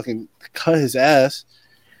and fucking cut his ass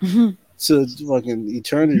to fucking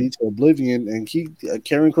eternity, to oblivion, and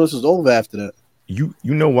Karrion Kross was over after that. You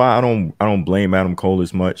know why I don't blame Adam Cole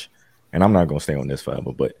as much, and I'm not gonna stay on this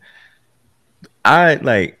forever, but I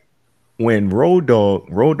like when Road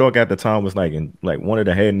Dogg at the time was like one of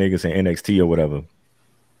the head niggas in NXT or whatever,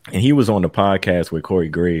 and he was on the podcast with Corey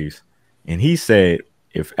Graves, and he said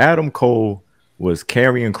if Adam Cole was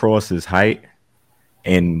Karrion Kross's height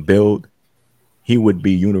and build, he would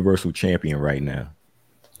be Universal Champion right now.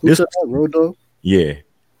 Who said that, Road Dogg? Yeah,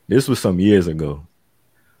 this was some years ago.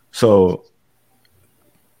 So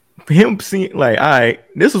him seeing like, all right,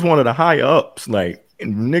 this is one of the higher ups, like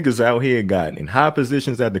and niggas out here got in high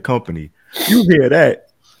positions at the company. You hear that,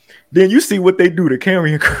 then you see what they do to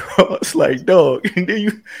Karrion Kross, like dog, and then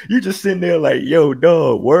you just sitting there like, yo,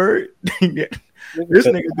 dog, word. This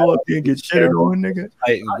nigga go up there and get shitted on, nigga.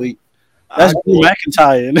 That's Drew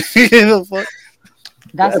McIntyre.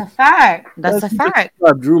 That's a fact. That's a fact.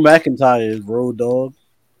 Drew McIntyre is Road Dogg.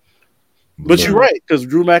 But you're right, because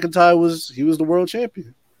Drew McIntyre was the world champion.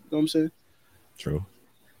 You know what I'm saying? True.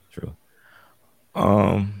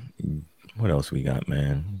 What else we got,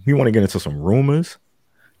 man? We want to get into some rumors.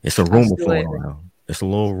 It's a rumor floating around. It's a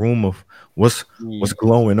little rumor of what's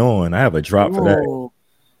glowing on. I have a drop for that.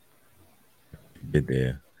 Get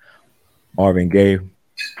there. Marvin Gaye,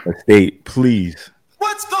 estate, please.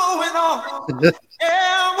 What's going on?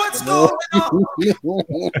 Yeah, what's going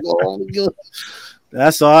on?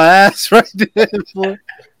 That's our ass right there, boy.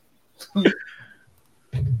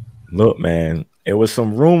 Look, man, it was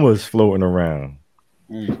some rumors floating around.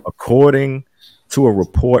 According to a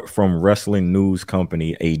report from Wrestling News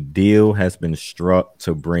Company, a deal has been struck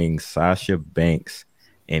to bring Sasha Banks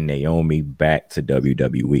and Naomi back to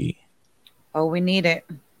WWE. Oh, we need it.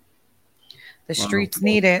 The streets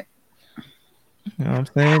need it. You know what I'm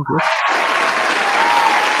saying?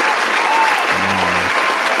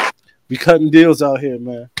 We cutting deals out here,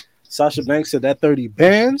 man. Sasha Banks said that 30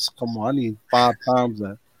 bands. Come on, I need 5 times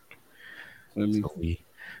that.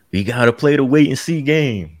 We gotta play the wait and see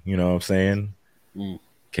game. You know what I'm saying? In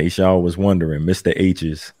case y'all was wondering, Mr. H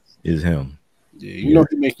is him. Yeah, you know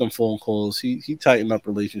he make them phone calls. He tighten up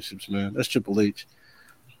relationships, man. That's Triple H.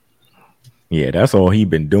 Yeah, that's all he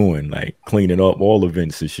been doing, like cleaning up all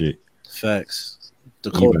events and shit. Facts.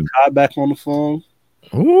 Dakota Kai back on the phone.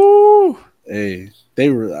 Ooh. Hey, they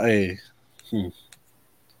were.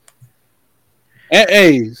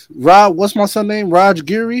 Hey, Rob. What's my son name? Raj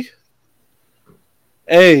Giri.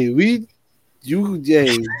 Hey, you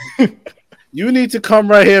need to come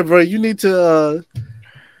right here, bro. You need to.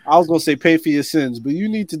 I was gonna say pay for your sins, but you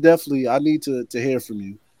need to definitely. I need to hear from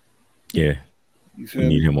you. Yeah, we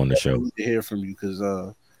need him on the show. I need to hear from you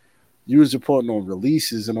because You was reporting on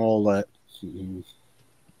releases and all that.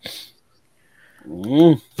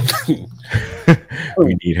 We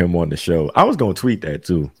need him on the show. I was gonna tweet that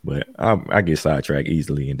too, but I get sidetracked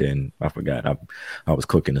easily, and then I forgot I was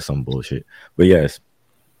cooking to some bullshit. But yes,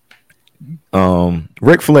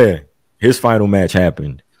 Ric Flair, his final match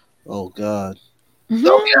happened. Oh God!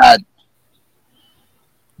 Oh God!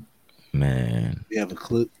 Man, you have a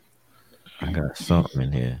clip. I got something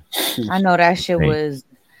in here. I know that shit was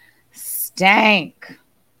stank.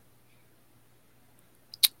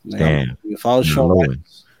 Damn. If I was Shawn,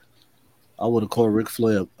 I would have called Ric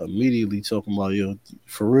Flair immediately, talking about, yo,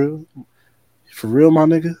 for real, my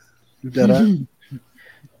nigga. You that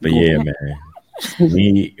But yeah, man.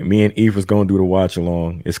 me and Eve was gonna do the watch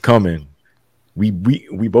along. It's coming. We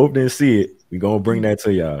both didn't see it. We gonna bring that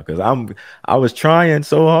to y'all because I was trying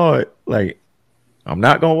so hard. Like, I'm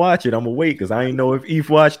not gonna watch it. I'm gonna wait because I ain't know if Eve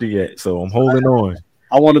watched it yet. So I'm holding on.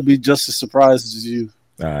 I want to be just as surprised as you.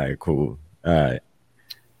 All right, cool. All right.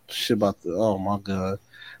 Shit about the oh my God.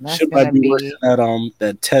 That's Shit might be worse than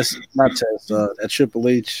that Triple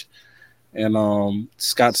H and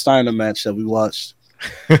Scott Steiner match that we watched.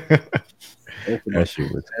 That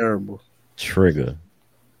shit was terrible. Trigger.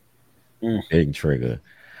 Big trigger.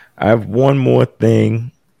 I have one more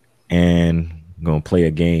thing, and I'm gonna play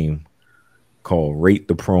a game called Rate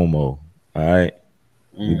the Promo. All right.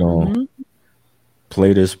 We're gonna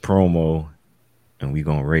play this promo and we're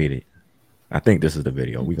gonna rate it. I think this is the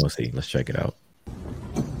video. We're gonna see. Let's check it out.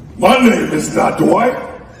 My name is not Dwight.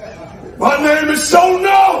 My name is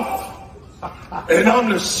Shonuff. And I'm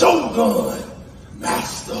the Shogun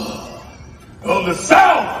Master of the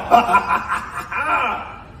South.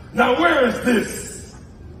 Now where is this?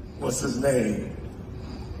 What's his name?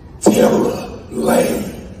 Terror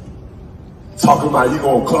Lane. Talking about you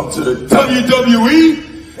gonna come to the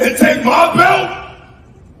WWE and take my belt?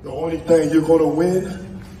 The only thing you're gonna win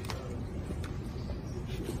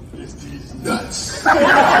is these nuts. Who's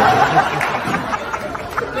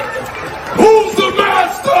the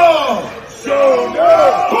master?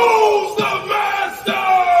 Shonuff. Who's the master?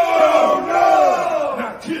 Shonuff.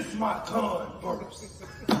 Now kiss my Converse.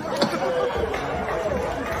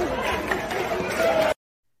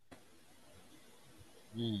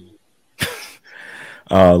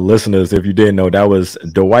 Listeners, if you didn't know, that was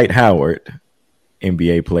Dwight Howard,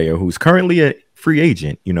 NBA player who's currently a free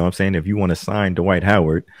agent. You know what I'm saying? If you want to sign Dwight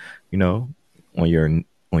Howard, you know, on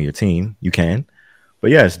your team, you can.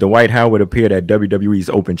 But yes, Dwight Howard appeared at WWE's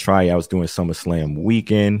open tryouts during SummerSlam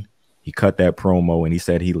weekend. He cut that promo and he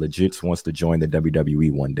said he legit wants to join the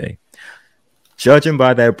WWE one day. Judging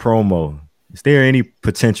by that promo, is there any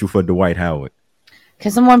potential for Dwight Howard?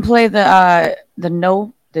 Can someone play the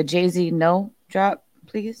Jay-Z no drop,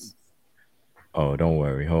 please? Oh, don't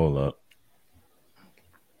worry. Hold up.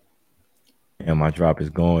 And my drop is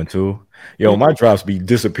going too. Yo, my drops be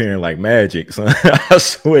disappearing like magic, son. I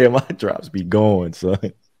swear my drops be going, son.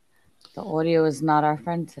 The audio is not our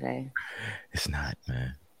friend today. It's not,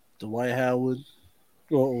 man. Dwight Howard.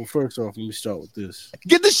 Well, first off, let me start with this.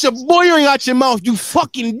 Get this shaboyering out your mouth, you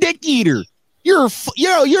fucking dick eater. You're a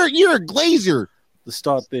glazer. To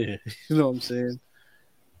start there, you know what I'm saying?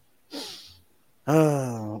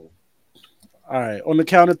 All right. On the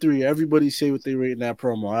count of three, everybody say what they rate in that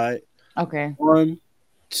promo. All right. Okay. 1,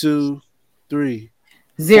 2, 3.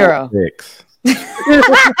 0. 6.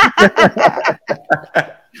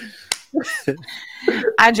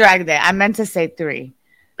 I dragged it. I meant to say 3.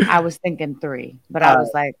 I was thinking 3, but I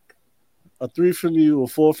was like, a 3 from you, a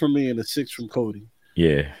 4 from me, and a 6 from Cody.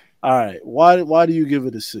 Yeah. All right. Why do you give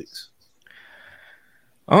it a 6?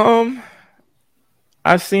 I've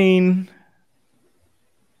seen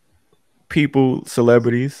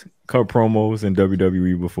celebrities cut promos in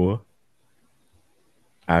WWE before.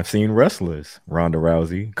 I've seen wrestlers, Ronda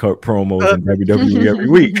Rousey, cut promos in WWE every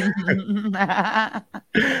week.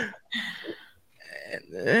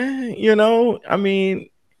 You know, I mean,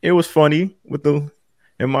 it was funny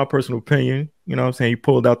in my personal opinion, you know what I'm saying? He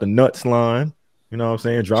pulled out the nuts line, you know what I'm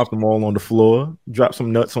saying? Dropped them all on the floor, dropped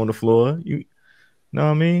some nuts on the floor. You know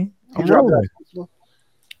what I mean? I'm rolling.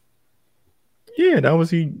 Yeah,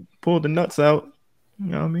 he pulled the nuts out.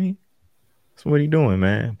 You know what I mean? That's what he doing,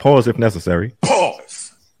 man. Pause if necessary.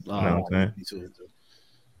 Pause. You know what I'm saying?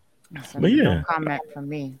 but yeah. No comment from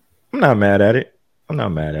me. I'm not mad at it.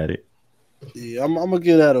 Yeah, I'm gonna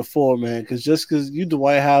give that a 4, man. Because you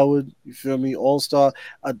Dwight Howard, you feel me, All-Star,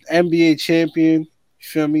 an NBA champion, you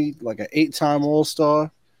feel me, like an 8-time All-Star.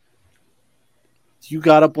 You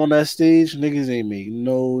got up on that stage, niggas ain't make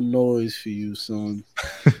no noise for you, son.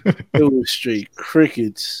 It was straight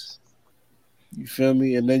crickets. You feel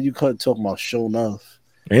me? And then you cut talking about Shonuff.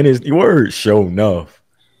 And his word, show enough.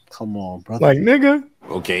 Come on, brother. Like, nigga.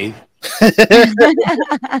 Okay.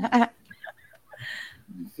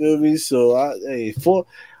 Feel me? So, hey, four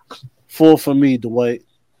for me, Dwight.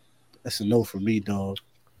 That's a no for me, dog.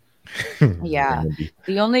 Yeah.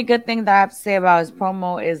 The only good thing that I have to say about his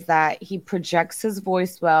promo is that he projects his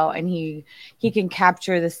voice well, and he can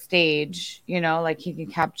capture the stage, you know, like he can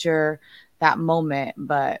capture that moment,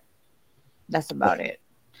 but that's about it.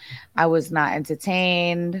 I was not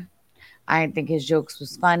entertained. I didn't think his jokes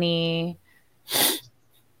was funny.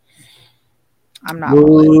 I'm not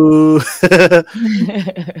rolling.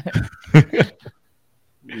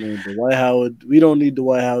 Man, Dwight Howard. We don't need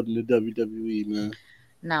Dwight Howard in the WWE, man.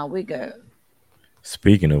 No, we good.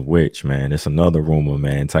 Speaking of which, man, it's another rumor,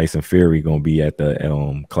 man. Tyson Fury gonna be at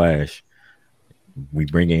the Clash. We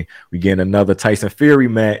getting another Tyson Fury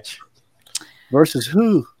match. Versus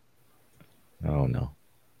who? I don't know.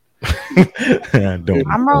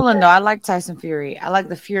 I'm rolling though. I like Tyson Fury. I like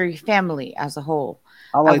the Fury family as a whole.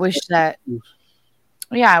 I wish that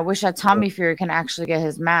Tommy Fury can actually get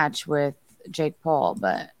his match with Jake Paul,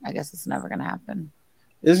 but I guess it's never gonna happen.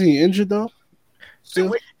 Isn't he injured though?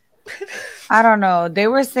 Still? I don't know. They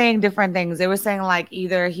were saying different things. They were saying like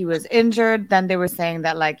either he was injured, then they were saying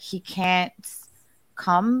that like he can't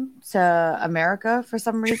come to America for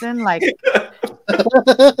some reason. Like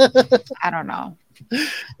I don't know.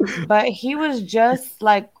 But he was just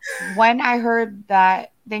like, when I heard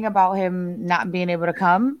that thing about him not being able to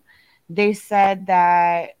come, they said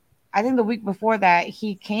that I think the week before that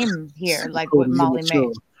he came here like with Molly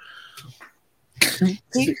May.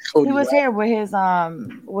 He was here with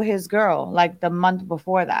his girl like the month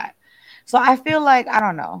before that. So I feel like, I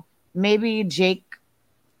don't know, maybe Jake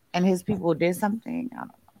and his people did something. I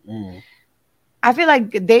don't know. I feel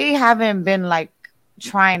like they haven't been like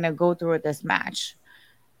trying to go through with this match,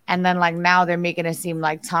 and then like now they're making it seem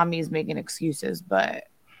like Tommy's making excuses, but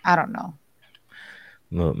I don't know.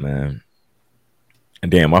 Look, man, and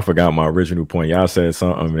damn, I forgot my original point. Y'all said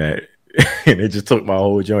something that and it just took my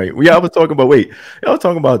whole joint. Y'all was talking about y'all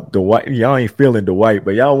talking about Dwight. Y'all ain't feeling Dwight,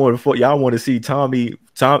 but y'all want to see Tom.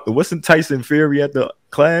 What's in Tyson Fury at the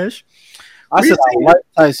Clash? I said I like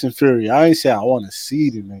Tyson Fury. I ain't say I want to see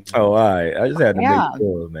the nigga. Oh, all right. I just had to make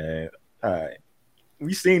sure, man. All right.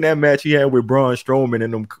 We seen that match he had with Braun Strowman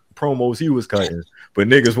and them promos he was cutting, but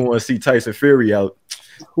niggas want to see Tyson Fury out.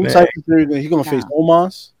 Who Tyson Fury? He gonna face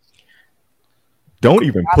Omos? Don't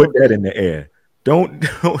even put that in the air. Don't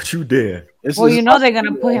you dare. Well, you know they're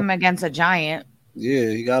gonna put him against a giant. Yeah,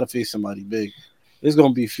 he gotta face somebody big. It's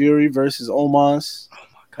gonna be Fury versus Omos.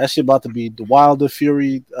 That shit about to be the Wilder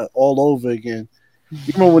Fury all over again.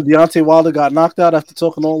 You remember when Deontay Wilder got knocked out after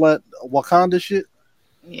talking all that Wakanda shit?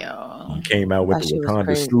 Yeah, he came out with the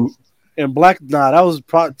Wakanda suit and black. Nah, that was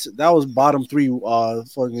bottom 3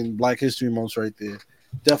 fucking Black History months right there.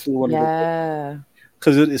 Definitely one of the.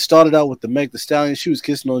 Because it started out with the Meg Thee Stallion. She was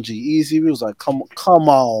kissing on G-Eazy. We was like, come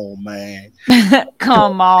on, man.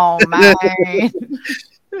 Come on, man.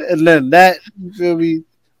 And then that, you feel me?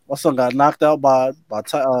 My son got knocked out by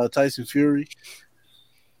Tyson Fury.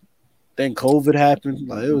 Then COVID happened.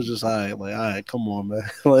 Like, it was just all right, come on, man.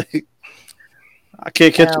 Like, I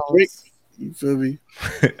can't catch a break. You feel me?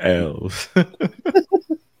 L's.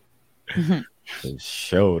 For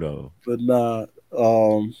sure, though. But nah.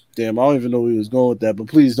 Damn, I don't even know where he was going with that. But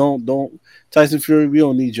please don't Tyson Fury, we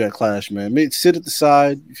don't need you at Clash, man. Sit at the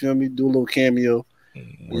side, you feel me? Do a little cameo,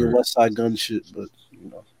 your West Side Gun shit. But you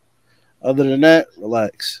know, other than that,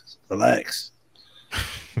 relax. Facts.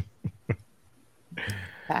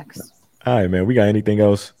 All right, man. We got anything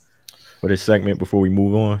else for this segment before we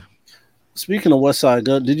move on? Speaking of West Side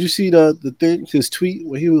Gun, did you see the thing? His tweet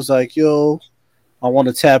where he was like, "Yo, I want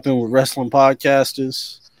to tap in with wrestling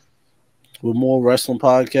podcasters." With more wrestling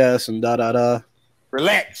podcasts and da.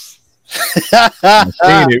 Relax. I've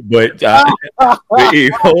seen it, but hey,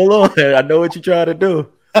 hold on. I know what you're trying to do.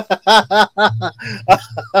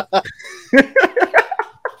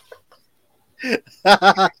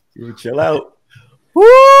 You chill out.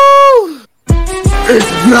 Woo!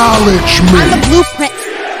 Acknowledge me. I'm the blueprint.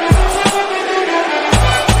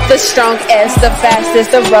 The strongest, the fastest,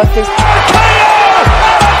 the roughest.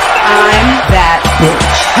 I'm that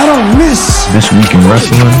bitch. I don't miss This Week in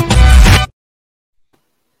Wrestling.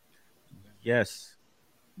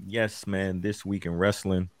 Yes, man. This Week in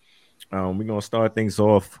Wrestling. We're gonna start things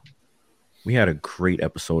off. We had a great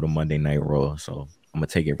episode of Monday Night Raw, so I'm gonna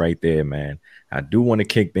take it right there, man. I do want to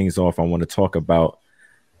kick things off. I want to talk about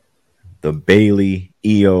the Bayley,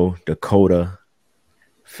 Io, Dakota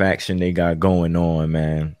faction they got going on,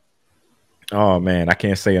 man. Oh man, I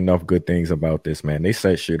can't say enough good things about this, man. They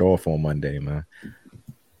set shit off on Monday, man.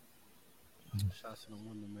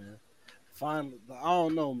 Finally, I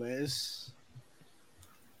don't know, man. It's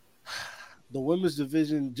the women's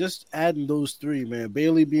division. Just adding those three, man.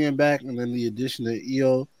 Bayley being back, and then the addition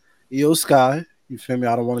of Io Sky. You feel me?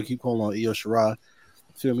 I don't want to keep calling on Io Shirai.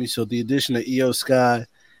 Feel me? So the addition of Io Sky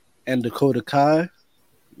and Dakota Kai,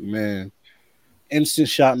 man, instant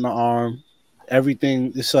shot in the arm.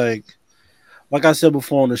 Everything. It's like I said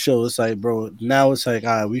before on the show. It's like, bro. Now it's like,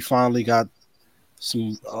 all right, we finally got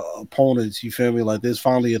some opponents. You feel me? Like there's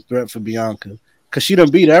finally a threat for Bianca because she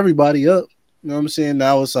done beat everybody up. You know what I'm saying?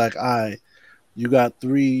 Now it's like, all right, you got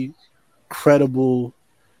three credible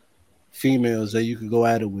females that you could go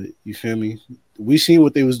at it with. You feel me? We seen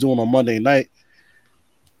what they was doing on Monday night.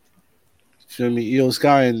 You feel me? Io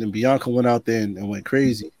Sky and Bianca went out there and went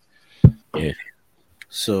crazy. Yeah.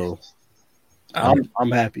 So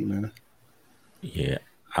I'm happy, man. Yeah.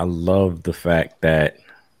 I love the fact that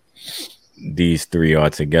these three are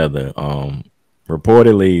together.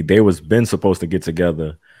 Reportedly they been supposed to get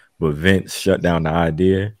together, but Vince shut down the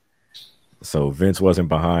idea. So Vince wasn't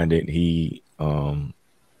behind it. He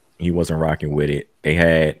wasn't rocking with it.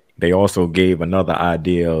 They also gave another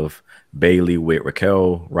idea of Bayley with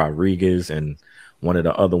Raquel Rodriguez, and one of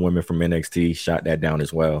the other women from NXT shot that down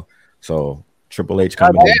as well. So Triple H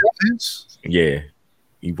coming in. Yeah.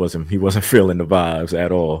 He wasn't feeling the vibes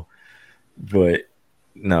at all. But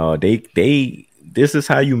no, this is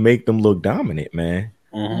how you make them look dominant, man.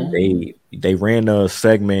 Mm-hmm. They ran a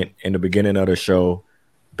segment in the beginning of the show,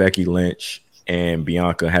 Becky Lynch and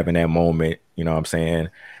Bianca having that moment, you know what I'm saying?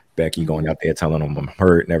 Becky going out there telling them I'm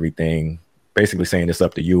hurt and everything, basically saying it's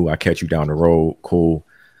up to you. I catch you down the road. Cool.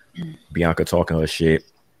 Bianca talking her shit.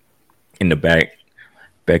 In the back,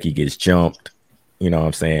 Becky gets jumped. You know what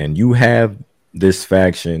I'm saying? You have this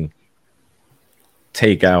faction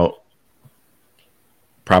take out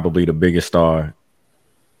probably the biggest star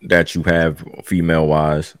that you have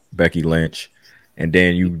female-wise, Becky Lynch, and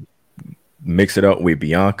then you mix it up with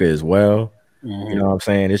Bianca as well. You know what I'm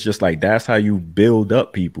saying? It's just like that's how you build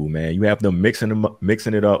up people, man. You have them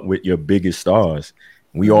mixing it up with your biggest stars.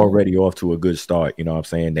 We already off to a good start. You know what I'm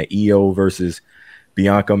saying? The Io versus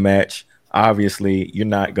Bianca match. Obviously, you're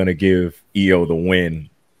not gonna give Io the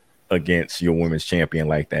win against your women's champion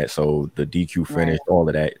like that. So the DQ finish, all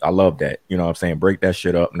of that. I love that. You know what I'm saying? Break that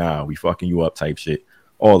shit up now. We fucking you up type shit.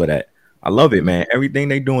 All of that. I love it, man. Everything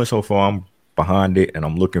they doing so far, I'm behind it, and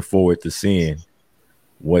I'm looking forward to seeing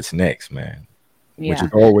what's next, man. Yeah. Which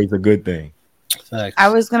is always a good thing. Thanks. I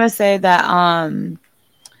was gonna say that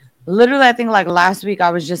literally I think like last week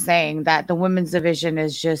I was just saying that the women's division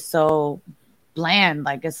is just so bland.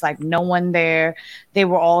 Like it's like no one there. They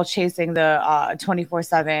were all chasing the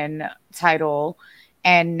 24/7 title,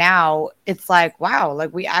 and now it's like, wow,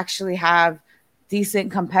 like we actually have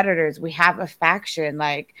decent competitors. We have a faction,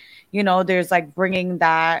 like, you know, there's like bringing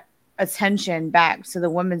that attention back to the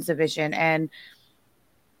women's division, and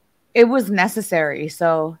it was necessary.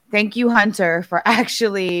 So thank you, Hunter, for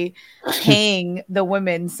actually paying the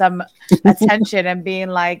women some attention and being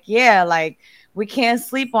like, yeah, like we can't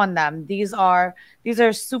sleep on them. These are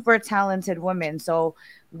super talented women. So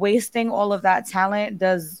wasting all of that talent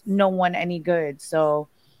does no one any good. So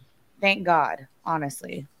thank God,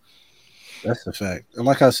 honestly. That's a fact. And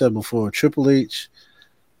like I said before, Triple H,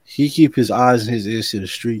 he keep his eyes and his ears to the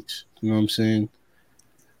streets. You know what I'm saying?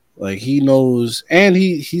 Like he knows, and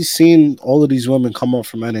he's seen all of these women come up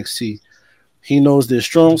from NXT. He knows their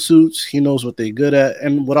strong suits. He knows what they're good at.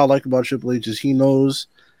 And what I like about Triple H is he knows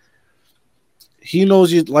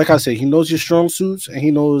you. Like I said, he knows your strong suits, and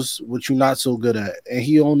he knows what you're not so good at. And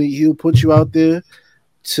he'll put you out there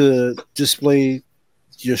to display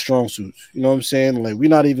your strong suits. You know what I'm saying? Like we're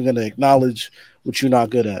not even gonna acknowledge what you're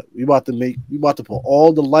not good at. We about to put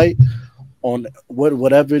all the light on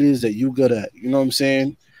whatever it is that you good at. You know what I'm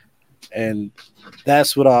saying? And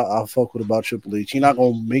that's what I fuck with about Triple H. He's not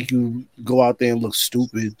gonna make you go out there and look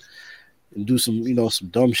stupid and do some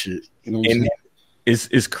dumb shit. You know what I'm saying?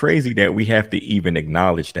 It's crazy that we have to even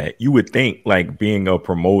acknowledge that. You would think, like, being a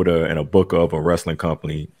promoter and a booker of a wrestling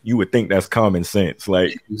company, you would think that's common sense.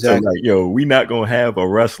 Like, exactly. So like, yo, we not gonna have a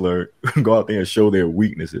wrestler go out there and show their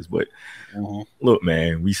weaknesses. But look,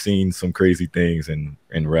 man, we seen some crazy things in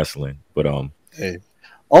wrestling. But hey.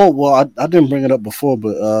 Oh, well, I didn't bring it up before,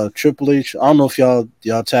 but Triple H, I don't know if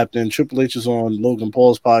y'all tapped in. Triple H is on Logan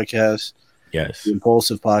Paul's podcast. Yes. The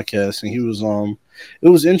Impulsive podcast. And he was it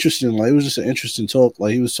was interesting. Like, it was just an interesting talk.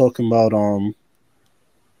 Like, he was talking about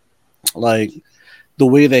like the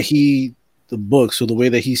way that the books or the way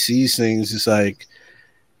that he sees things is like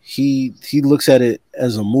he looks at it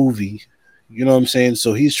as a movie. You know what I'm saying?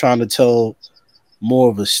 So he's trying to tell more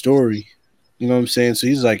of a story. You know what I'm saying? So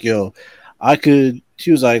he's like, yo, I could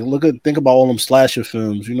she was like, think about all them slasher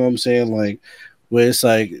films, you know what I'm saying? Like, where it's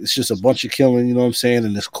like, it's just a bunch of killing, you know what I'm saying?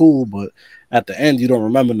 And it's cool, but at the end, you don't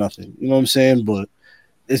remember nothing, you know what I'm saying? But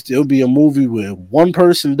it'll be a movie where one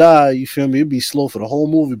person die, you feel me? It'd be slow for the whole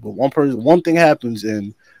movie, but one thing happens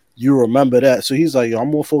and you remember that. So he's like, yo,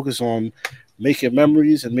 I'm more focused on making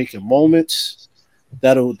memories and making moments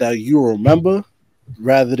that you remember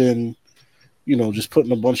rather than, you know, just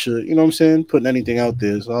putting a bunch of, you know what I'm saying, putting anything out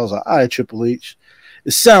there. So I was like, all right, Triple H.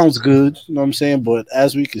 It sounds good, you know what I'm saying? But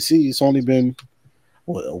as we can see, it's only been,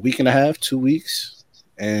 a week and a half, 2 weeks.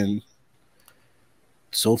 And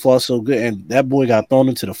so far, so good. And that boy got thrown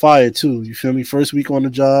into the fire, too. You feel me? First week on the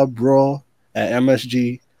job, Raw, at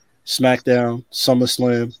MSG, SmackDown,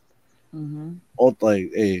 SummerSlam. All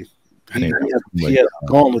like, hey, he had a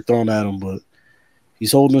gauntlet thrown at him, but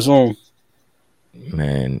he's holding his own.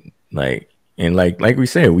 Man, like we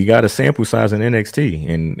said, we got a sample size in NXT,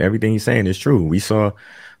 and everything he's saying is true. We saw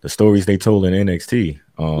the stories they told in NXT.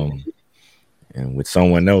 And with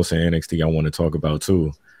someone else in NXT I want to talk about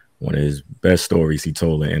too. One of his best stories he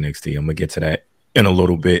told in NXT. I'm gonna get to that in a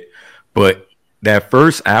little bit. But that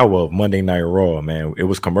first hour of Monday Night Raw, man, it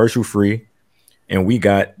was commercial free, and we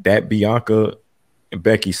got that Bianca and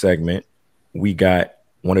Becky segment. We got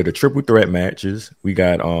one of the triple threat matches. We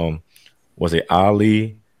got was it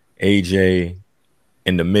Ali, AJ,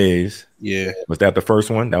 and The Miz? Yeah. Was that the first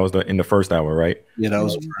one? That was in the first hour, right? Yeah, that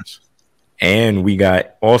was the first. And we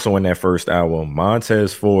got also in that first hour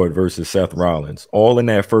Montez Ford versus Seth Rollins, all in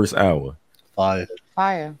that first hour. Fire.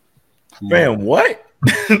 Man, what?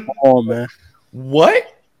 Come on, man.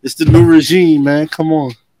 What? It's the new regime, man. Come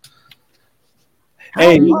on. How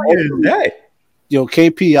is that? Yo,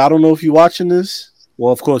 KP, I don't know if you're watching this.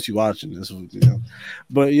 Well, of course you're watching this, you know.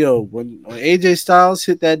 But yo, when AJ Styles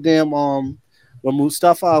hit that damn when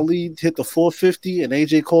Mustafa Ali hit the 450 and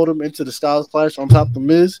AJ called him into the Styles Clash on top of the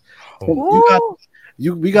Miz,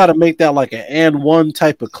 we got to make that like an and one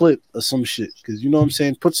type of clip or some shit, because you know what I'm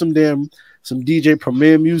saying. Put some DJ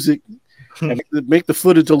Premier music and make the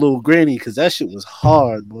footage a little grainy, because that shit was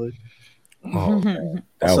hard, boy.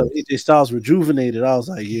 So AJ Styles rejuvenated. I was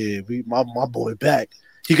like, yeah, my boy back.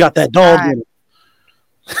 He got that dog in it.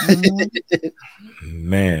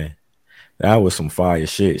 Man, that was some fire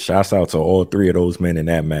shit. Shouts out to all three of those men in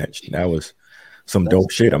that match. That was some dope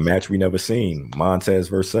shit. A match we never seen. Montez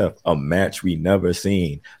versus Seth. A match we never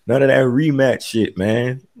seen. None of that rematch shit,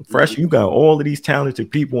 man. Fresh, you got all of these talented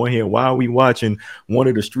people in here. Why are we watching one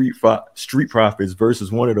of the Street Profits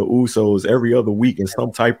versus one of the Usos every other week in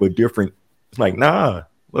some type of different? It's like, nah,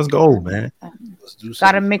 let's go, man.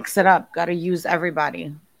 Gotta mix it up. Gotta use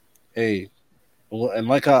everybody. Hey, well, and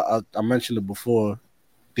like I mentioned it before,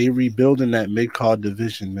 they rebuilding that mid-card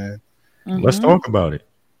division, man. Let's talk about it.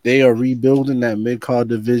 They are rebuilding that mid-card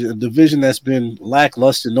division, a division that's been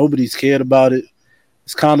lackluster. Nobody's cared about it.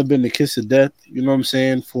 It's kind of been the kiss of death, you know what I'm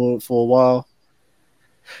saying, for a while.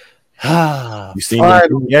 You seen the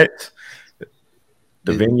vignette?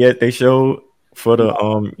 The vignette they showed for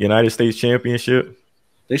the United States Championship?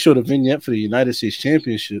 They showed a vignette for the United States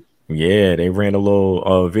Championship. Yeah, they ran a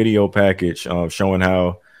little video package showing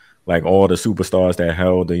how like all the superstars that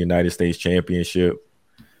held the United States Championship,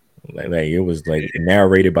 like it was like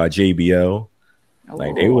narrated by JBL.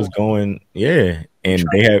 Like they was going, yeah, and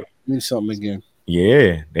they had something again.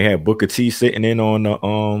 Yeah, they had Booker T sitting in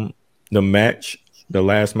on the match, the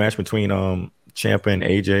last match between Ciampa and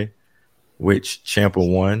AJ, which Ciampa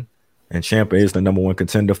won, and Ciampa is the #1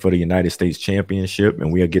 contender for the United States Championship,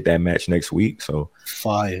 and we'll get that match next week. So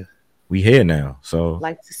fire, we here now. So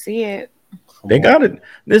like to see it. They got it.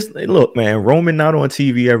 Look, man, Roman not on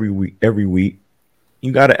TV every week.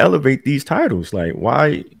 You got to elevate these titles. Like,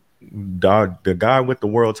 why the guy with the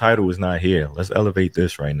world title is not here? Let's elevate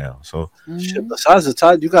this right now. So, besides the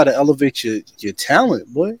title, you got to elevate your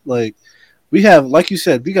talent, boy. Like, we have, like you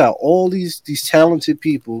said, we got all these talented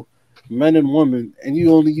people, men and women, and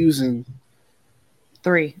you only using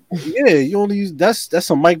 3. Yeah, you only use that's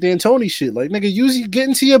some Mike D'Antoni shit. Like, nigga, get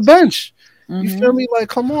into your bench. You feel me? Like,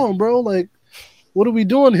 come on, bro. Like, what are we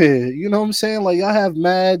doing here? You know what I'm saying? Like, y'all have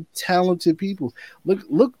mad talented people.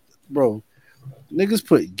 Look, bro. Niggas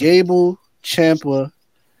put Gable, Ciampa,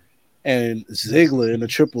 and Ziggler in a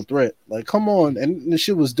triple threat. Like, come on. And the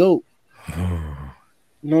shit was dope. You know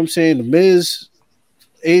what I'm saying? The Miz,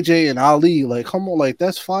 AJ, and Ali. Like, come on. Like,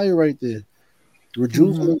 that's fire right there.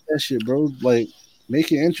 Rejuvenate that shit, bro. Like,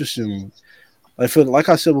 make it interesting. Like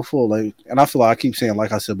I said before, like, and I feel like I keep saying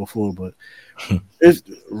like I said before, but it's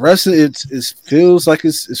wrestling. It feels like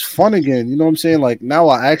it's fun again. You know what I'm saying? Like, now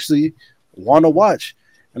I actually want to watch.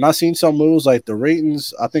 And I seen something. It was like the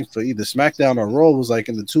ratings. I think for either SmackDown or Raw was like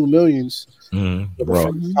in the 2 millions for the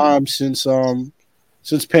first time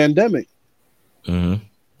since pandemic. And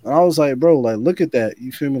I was like, bro, like look at that.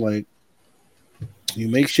 You feel me? Like you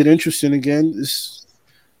make shit interesting again.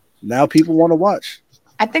 Now people want to watch.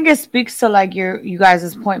 I think it speaks to like you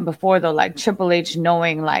guys' point before though, like Triple H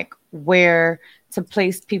knowing like where to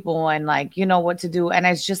place people and like you know what to do, and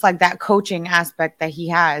it's just like that coaching aspect that he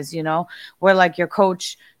has, you know, where like your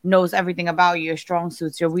coach knows everything about you, your strong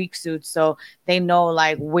suits, your weak suits, so they know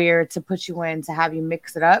like where to put you in to have you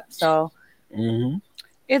mix it up. So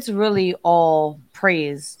it's really all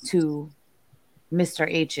praise to Mr.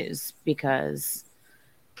 H's because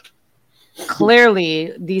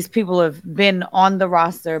clearly these people have been on the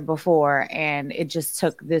roster before and it just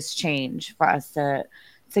took this change for us to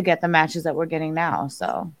get the matches that we're getting now.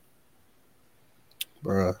 So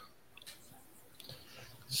bruh,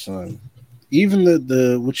 son, even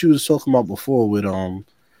the what you was talking about before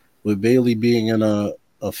with Bayley being in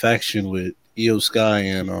a faction with Io Sky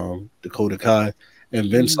and Dakota Kai and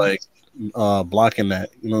Vince like blocking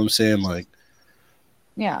that, you know what I'm saying? Like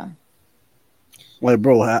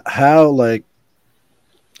bro, how like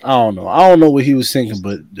I don't know what he was thinking,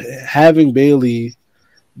 but having Bayley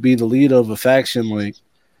be the leader of a faction, like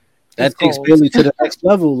that takes Bayley to the next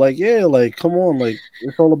level. Like, yeah, like come on, like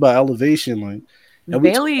it's all about elevation. Like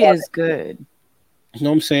Bayley is good. You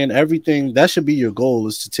know what I'm saying? Everything that should be your goal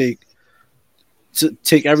is to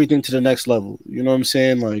take everything to the next level. You know what I'm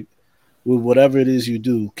saying? Like with whatever it is you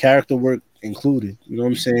do, character work included. You know what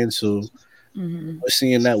I'm saying? So we're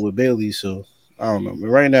seeing that with Bayley. So I don't know. But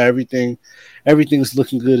right now, everything's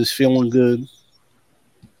looking good. It's feeling good.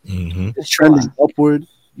 It's trending upward.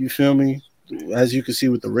 You feel me? As you can see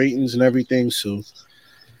with the ratings and everything. So,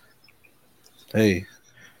 hey.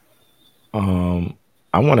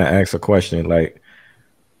 I want to ask a question. Like,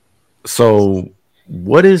 so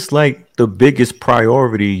what is like the biggest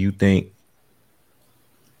priority you think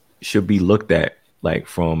should be looked at? Like,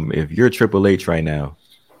 from if you're Triple H right now,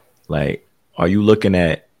 like, are you looking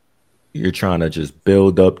at you're trying to just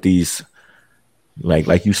build up these,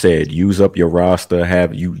 like you said, use up your roster,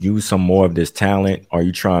 have you use some more of this talent? Are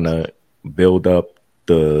you trying to build up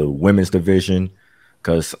the women's division?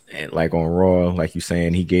 Because like on Raw, like you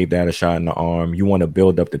saying, he gave that a shot in the arm. You want to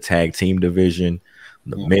build up the tag team division,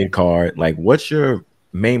 the mid card. Like, what's your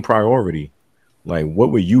main priority? Like,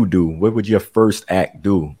 what would you do? What would your first act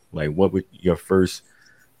do? Like, what would your first,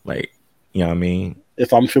 like, you know what I mean?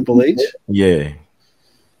 If I'm Triple H? Yeah.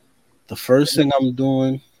 The first thing I'm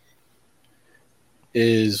doing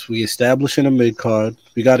is we establishing a mid card.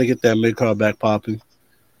 We got to get that mid card back popping,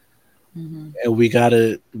 and we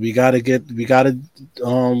gotta build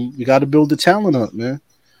the talent up, man.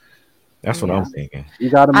 That's what I'm thinking. You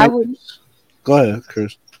gotta make. Go ahead,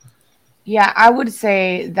 Chris. Yeah, I would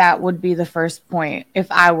say that would be the first point.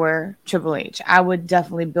 If I were Triple H, I would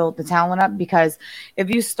definitely build the talent up, because if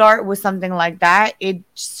you start with something like that,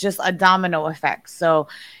 it's just a domino effect. So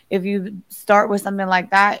if you start with something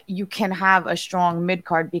like that, you can have a strong mid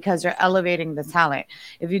card because you're elevating the talent.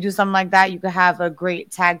 If you do something like that, you could have a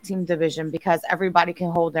great tag team division because everybody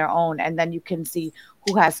can hold their own, and then you can see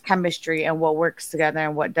who has chemistry and what works together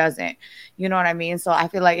and what doesn't. You know what I mean? So I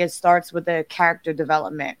feel like it starts with the character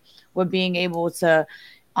development, with being able to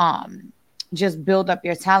just build up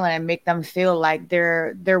your talent and make them feel like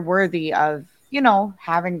they're worthy of, you know,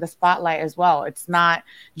 having the spotlight as well. It's not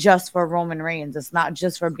just for Roman Reigns. It's not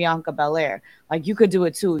just for Bianca Belair. Like, you could do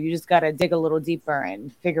it too. You just got to dig a little deeper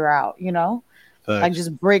and figure out, you know, like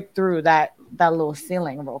just break through that little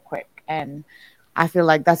ceiling real quick. And I feel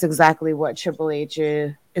like that's exactly what Triple H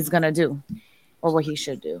is going to do, or what he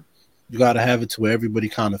should do. You got to have it to where everybody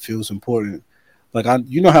kind of feels important. Like,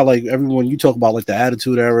 you know how, like, everyone, you talk about, like, the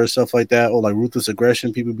Attitude Era and stuff like that, or, like, Ruthless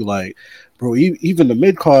Aggression, people be like, bro, even the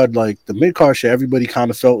mid-card, like, the mid-card shit, everybody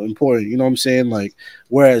kind of felt important, you know what I'm saying? Like,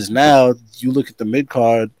 whereas now, you look at the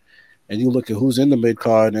mid-card, and you look at who's in the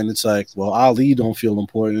mid-card, and it's like, well, Ali don't feel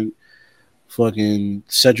important, fucking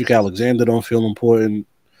Cedric Alexander don't feel important,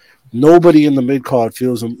 nobody in the mid-card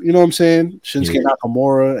feels, you know what I'm saying? Shinsuke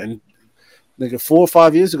Nakamura, and, like, 4 or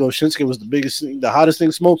 5 years ago, Shinsuke was the hottest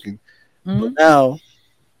thing smoking. But now,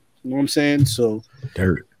 you know what I'm saying? So,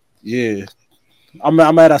 yeah, I'm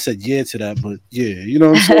mad I said yeah to that, but yeah, you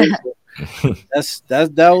know what I'm saying?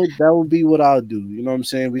 That would be what I'll do. You know what I'm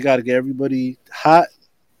saying? We got to get everybody hot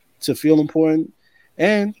to feel important,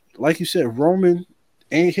 and like you said, Roman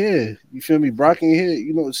ain't here. You feel me? Brock ain't here.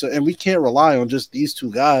 You know, so and we can't rely on just these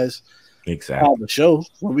two guys. Exactly. On the show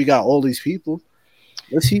when we got all these people.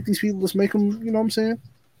 Let's heat these people. Let's make them. You know what I'm saying?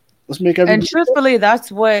 Let's make And everybody. truthfully,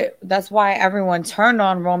 that's why everyone turned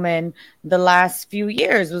on Roman the last few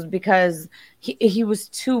years, was because he was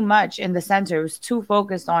too much in the center. It was too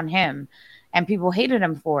focused on him, and people hated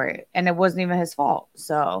him for it, and it wasn't even his fault.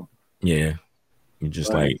 So Yeah, you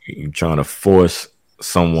just like you trying to force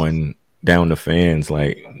someone down the fans.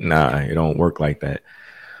 Like, nah, it don't work like that.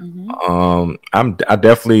 I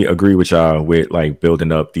definitely agree with y'all with like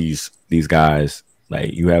building up these guys.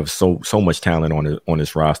 Like, you have so much talent on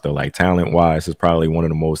this roster. Like, talent wise, is probably one of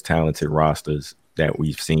the most talented rosters that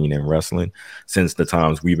we've seen in wrestling since the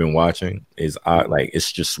times we've been watching.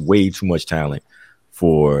 It's just way too much talent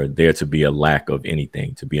for there to be a lack of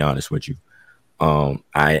anything, to be honest with you.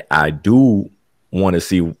 I do want to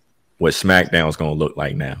see what SmackDown's gonna look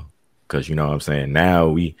like now. Because, you know what I'm saying, now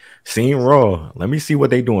we seen Raw. Let me see what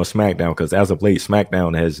they do on SmackDown. Because as of late,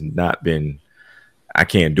 SmackDown has not been. I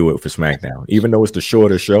can't do it for SmackDown, even though it's the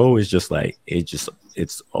shorter show. It's just like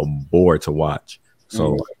it's a bore to watch.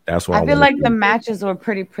 So that's why I feel like the matches were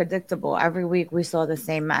pretty predictable. Every week we saw the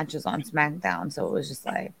same matches on SmackDown, so it was just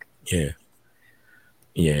like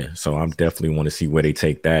yeah. So I'm definitely want to see where they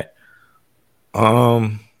take that.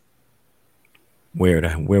 Where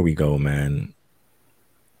we go, man.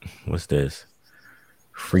 What's this?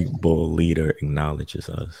 Freak Bull Leader acknowledges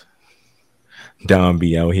us. Don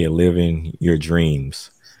be out here living your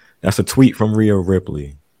dreams. That's a tweet from Rhea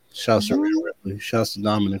Ripley. Shouts to Rhea Ripley. Shouts to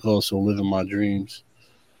Dominik, also living my dreams.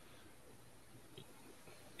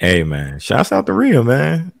 Hey, man. Shouts out to Rhea,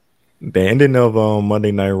 man. The ending of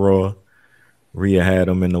Monday Night Raw, Rhea had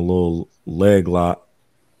him in a little leg lock,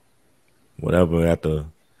 whatever, at the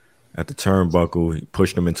turnbuckle. He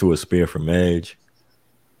pushed him into a spear from Edge.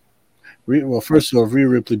 Well, first of all, Rhea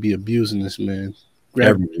Ripley be abusing this man.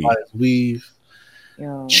 Grabbing him by his weave,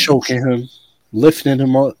 choking him, lifting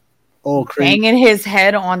him up, all crazy. Banging his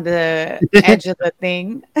head on the edge of the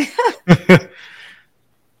thing.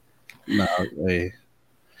 Nah, hey.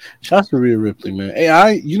 Shouts to Rhea Ripley, man.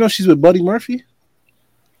 Hey, you know she's with Buddy Murphy?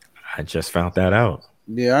 I just found that out.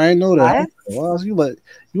 Yeah, I ain't know that. Wow, you let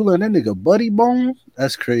that nigga Buddy bone?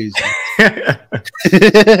 That's crazy.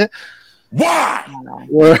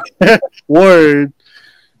 Why? Word.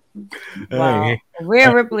 Wow. Hey.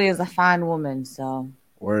 Rhea Ripley is a fine woman, so.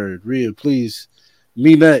 Word. Rhea, please.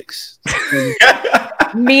 Me next.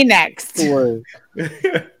 Me next. Word.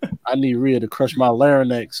 I need Rhea to crush my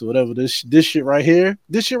larynx or whatever. This shit right here.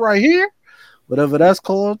 Whatever that's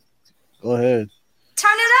called. Go ahead.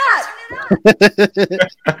 Turn it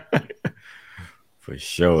up. For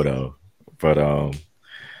sure, though. But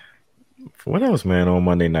what else, man, on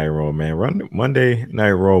Monday Night Raw, man? Monday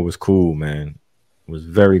Night Raw was cool, man. It was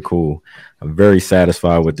very cool. I'm very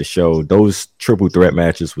satisfied with the show. Those triple threat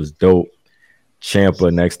matches was dope.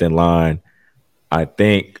 Ciampa next in line. I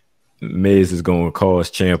think Miz is going to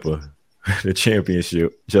cost Ciampa the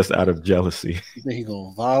championship just out of jealousy. You think he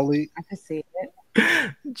going to volley? I can see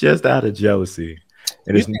it. Just out of jealousy.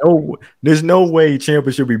 And there's no way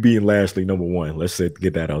Ciampa should be beating Lashley, number one. Let's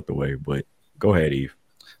get that out the way. But go ahead, Eve.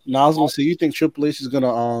 No, I was gonna say, you think Triple H is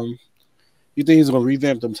gonna you think he's gonna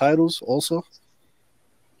revamp them titles also?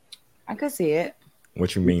 I could see it.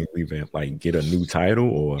 What you mean revamp? Like get a new title,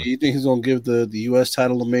 or you think he's gonna give the US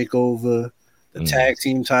title a makeover, the tag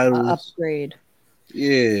team titles, upgrade?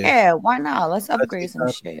 Yeah, why not? Let's upgrade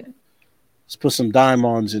some shit. Let's put some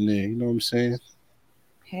diamonds in there. You know what I'm saying?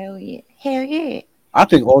 Hell yeah! I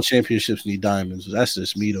think all championships need diamonds. That's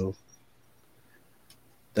just me though.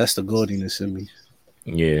 That's the gaudiness in me.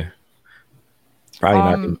 Yeah. Probably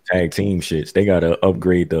not the tag team shits. They gotta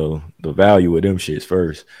upgrade the value of them shits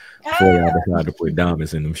first before y'all decide to put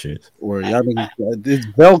diamonds in them shits. Or y'all think this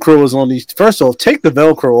Velcro is on these. First off, take the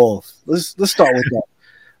Velcro off. Let's start with that.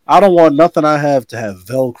 I don't want nothing I have to have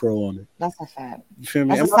Velcro on it. That's a fact. You feel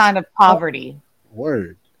me? That's a sign of poverty.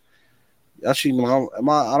 Word. Actually,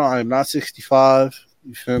 I'm not 65.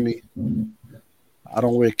 You feel me? I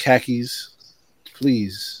don't wear khakis.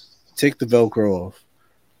 Please take the Velcro off.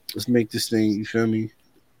 Let's make this thing, you feel me?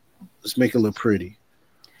 Let's make it look pretty.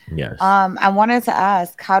 Yes. I wanted to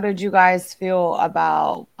ask, how did you guys feel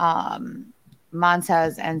about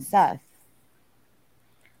Montez and Seth?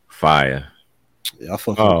 Fire.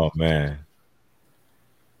 Yeah, man.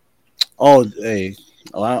 Oh, hey.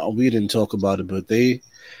 We didn't talk about it, but they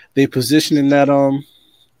positioning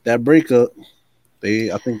that breakup.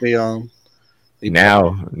 I think they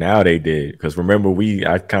now they did, because remember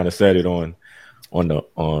I kind of said it on the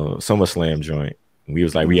SummerSlam joint. We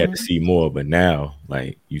was like we had to see more, but now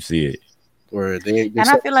like you see it. And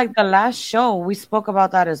I feel like the last show we spoke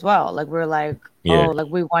about that as well. Like we're like,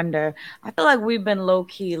 we wonder. I feel like we've been low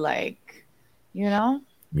key, like, you know.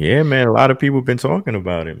 Yeah, man. A lot of people been talking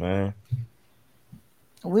about it, man.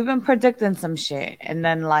 We've been predicting some shit, and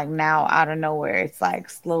then like now out of nowhere, it's like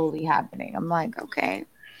slowly happening. I'm like, okay.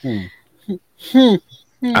 I ain't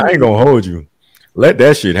gonna hold you. Let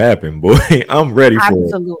that shit happen, boy. I'm ready for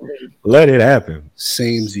Absolutely. it. Let it happen.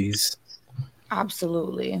 Samesies.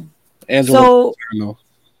 Absolutely. Angelo, so,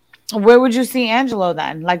 where would you see Angelo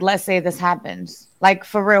then? Like, let's say this happens. Like,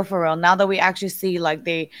 for real. Now that we actually see, like,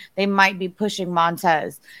 they might be pushing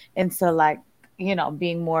Montez into, like, you know,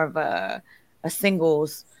 being more of a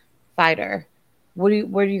singles fighter.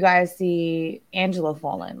 Where do you guys see Angelo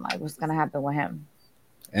falling? Like, what's gonna happen with him?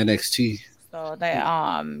 NXT. So they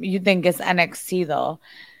you think it's NXT though?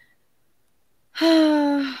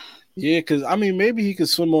 Yeah, because I mean maybe he could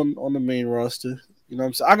swim on the main roster. You know what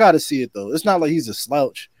I'm saying? I gotta see it though. It's not like he's a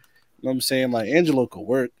slouch. You know what I'm saying? Like Angelo could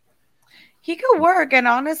work. He could work, and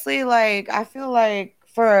honestly, like I feel like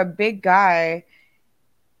for a big guy,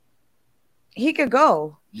 he could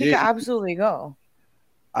go. He could absolutely go.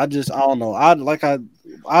 I don't know.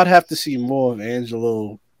 I'd have to see more of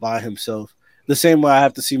Angelo by himself. The same way I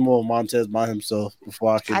have to see more of Montez by himself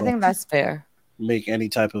before I can. I think that's fair. Make any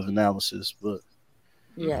type of analysis, but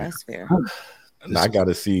yeah, that's fair. I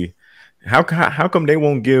gotta see how come they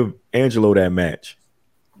won't give Angelo that match?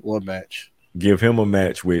 What match? Give him a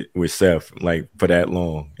match with Seth like for that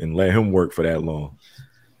long and let him work for that long.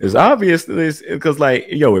 It's obvious because like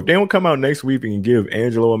if they don't come out next week and give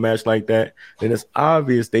Angelo a match like that, then it's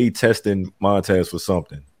obvious they testing Montez for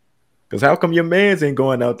something. Because how come your mans ain't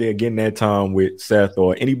going out there getting that time with Seth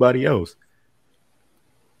or anybody else?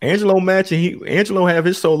 Angelo have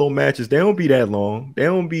his solo matches. They don't be that long. They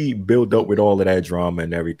don't be built up with all of that drama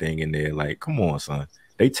and everything in there. Like, come on, son.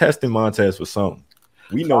 They testing Montez for something.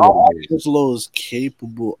 We know Angelo is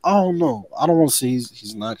capable. I don't know. I don't want to say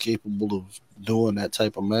he's not capable of doing that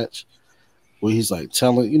type of match where he's like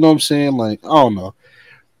telling, you know what I'm saying? Like, I don't know.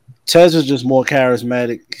 Tez is just more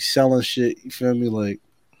charismatic, selling shit. You feel me? Like,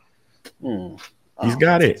 he's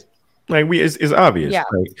got it. Like it's obvious. Yeah.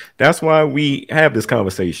 Like, that's why we have this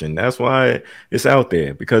conversation. That's why it's out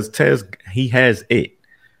there because Tez he has it,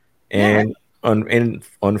 and and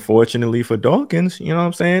unfortunately for Dawkins, you know what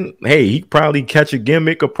I'm saying? Hey, he probably catch a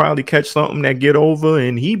gimmick or probably catch something that get over,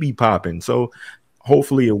 and he be popping. So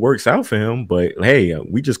hopefully it works out for him. But hey,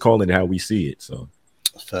 we just calling it how we see it. So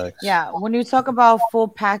facts. Yeah, when you talk about full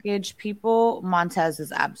package people, Montez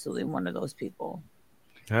is absolutely one of those people.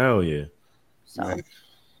 Hell yeah. So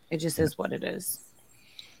it just is what it is.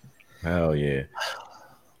 Hell yeah.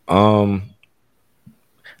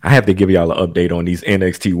 I have to give y'all an update on these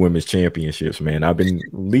NXT Women's Championships, man. I've been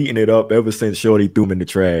leading it up ever since Shorty threw them in the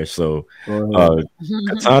trash. So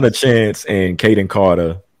Katana Chance and Kaden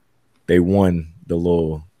Carter, they won the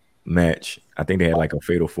little match. I think they had like a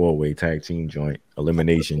fatal 4-way tag team joint,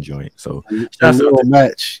 elimination joint. So that's a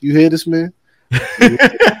match. You hear this, man?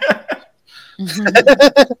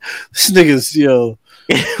 This nigga's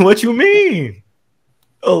What you mean?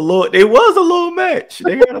 Oh Lord, it was a little match.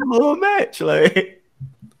 They had a little match, like.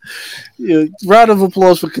 Yeah, round of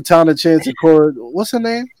applause for Katana Chance and Cora. What's her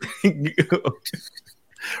name?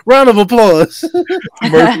 Round of applause.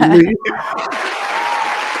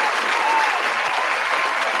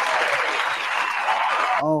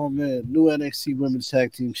 Oh man, new NXT Women's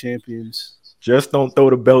Tag Team Champions. Just don't throw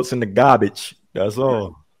the belts in the garbage. That's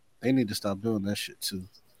all. They need to stop doing that shit too.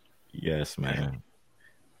 Yes, man.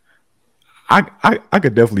 I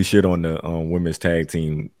could definitely shit on the women's tag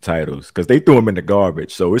team titles because they threw them in the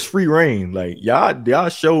garbage. So it's free reign. Like y'all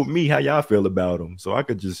showed me how y'all feel about them, so I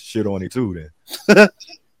could just shit on it too. Then,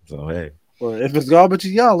 so hey, well, if it's garbage to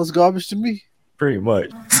y'all, it's garbage to me. Pretty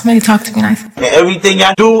much. Somebody talk to me nice. Everything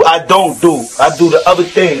I do, I don't do. I do the other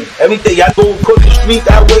thing. Everything I go across the street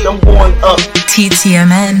that way, I'm going up.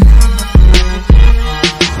 TTMN.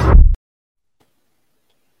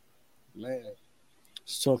 Man,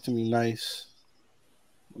 just talk to me nice.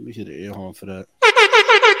 Let me hit the air horn for that.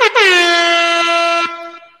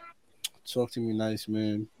 Talk to me nice,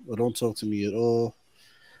 man. Or don't talk to me at all.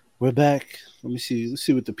 We're back. Let me see. Let's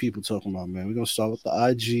see what the people talking about, man. We're gonna start with the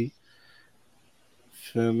IG.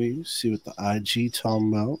 Feel me? See what the IG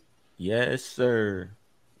talking about. Yes, sir.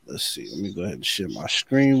 Let's see. Let me go ahead and share my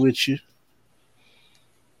screen with you.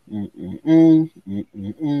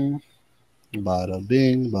 Bada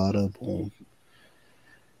bing, bada boom.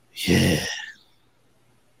 Yeah.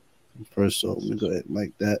 First off, let me go ahead and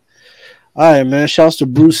like that. All right, man. Shouts to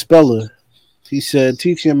Bruce Speller. He said,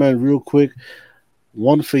 TTMN, real quick.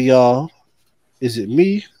 One for y'all. Is it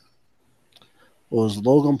me? Or is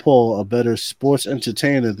Logan Paul a better sports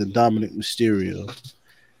entertainer than Dominik Mysterio?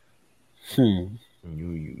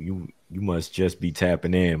 You You must just be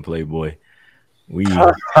tapping in, Playboy. We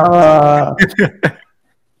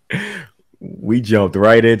we jumped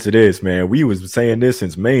right into this, man. We was saying this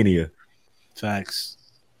since Mania. Facts.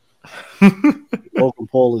 Logan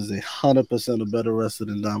Paul is 100% a better wrestler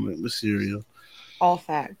than Dominik Mysterio. All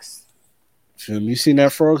facts. Feel me? You seen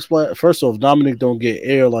that frog splat? First off, Dominik don't get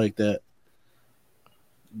air like that.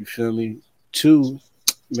 You feel me? Two,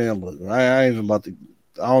 man, look, I ain't even about to.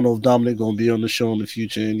 I don't know if Dominik gonna be on the show in the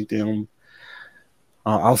future or anything.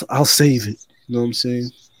 I'll save it. You know what I'm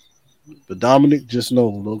saying? But Dominik, just know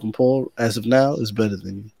Logan Paul, as of now, is better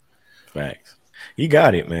than you. Facts. He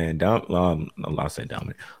got it, man. I said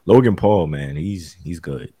Dominik. Logan Paul, man, he's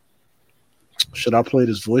good. Should I play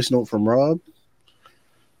this voice note from Rob?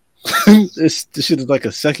 This shit is like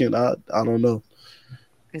a second. I don't know.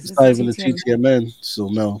 It's not even a TTMN, so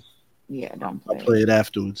no. Yeah, don't play. I'll play it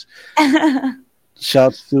afterwards.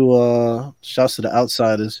 Shouts to the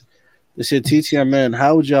outsiders. They said, TTMN,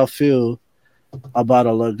 how would y'all feel about a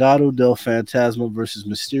Legado del Fantasma versus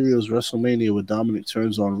Mysterio's WrestleMania with Dominik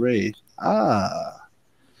turns on Rey? I'm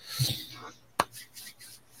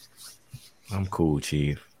cool,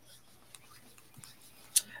 Chief.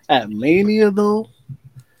 At Mania though,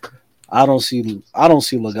 I don't see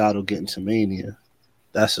Legado getting to Mania.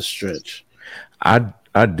 That's a stretch. I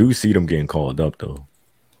do see them getting called up though.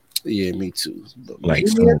 Yeah, me too. But like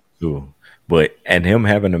soon too. But and him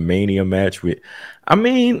having a Mania match with, I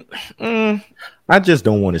mean, I just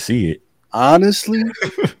don't want to see it. Honestly,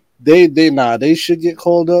 they should get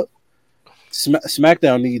called up.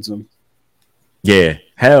 SmackDown needs them. Yeah,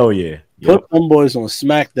 hell yeah. Put them boys on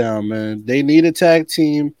SmackDown, man. They need a tag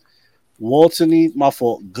team. Gunther needs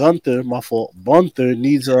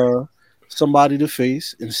somebody to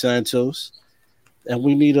face in Santos, and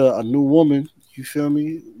we need a new woman. You feel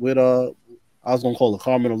me? With I was gonna call her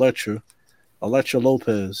Carmen Electra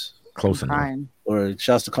Lopez. Close enough. Or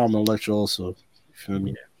shouts to Carmen Electra also. You feel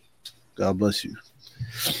me? Yeah. God bless you.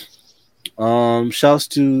 Shouts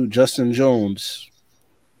to Justin Jones.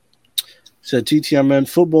 Said TTMN,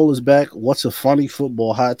 football is back. What's a funny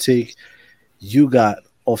football hot take you got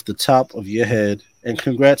off the top of your head? And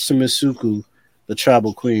congrats to Miss Suku, the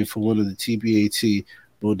Tribal Queen, for winning the TBAT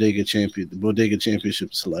Bodega Champion. The Bodega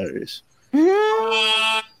Championship is hilarious.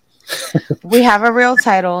 We have a real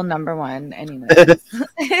title, number one, anyway.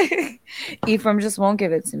 Ephraim just won't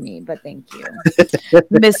give it to me, but thank you.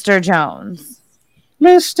 Mr. Jones.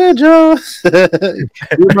 Mr. Jones. I'm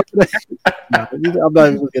not even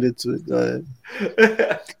going to get into it. Go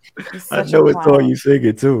ahead. I know it's all you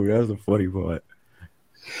singing too. That's the funny part.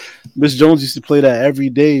 Miss Jones used to play that every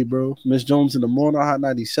day, bro. Miss Jones in the morning, Hot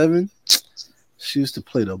 97. She used to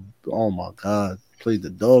play oh my God, played the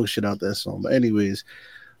dog shit out that song. But anyways,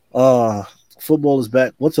 football is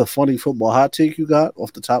back. What's a funny football hot take you got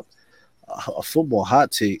off the top? A football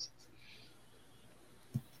hot take.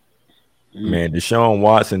 Man, Deshaun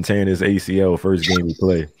Watson tearing his ACL first game he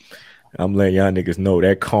play. I'm letting y'all niggas know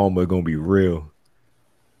that karma gonna be real.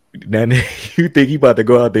 Now you think he about to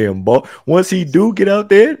go out there and ball? Once he do get out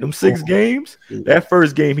there, them 6 games, that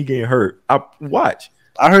first game he getting hurt. I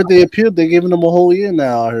heard they appealed. They're giving him a whole year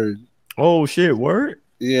now. I heard. Oh shit! Word.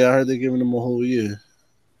 Yeah, I heard they're giving him a whole year.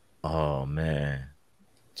 Oh man,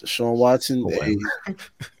 Deshaun Watson, hey,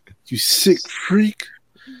 you sick freak.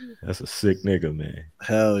 That's a sick nigga, man.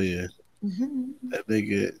 Hell yeah. That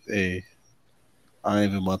nigga, hey, I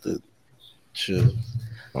ain't even about to chill.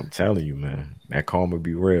 I'm telling you, man, that karma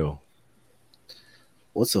be real.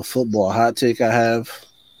 What's a football hot take I have?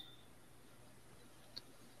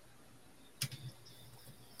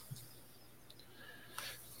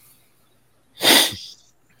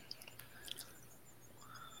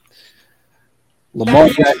 Lamar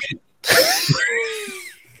Jackson.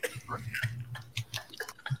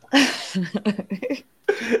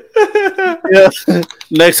 Yeah.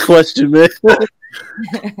 Next question, man.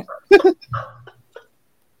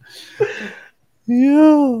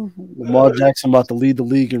 Yeah. Lamar Jackson about to lead the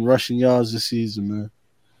league in rushing yards this season, man.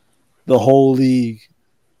 The whole league.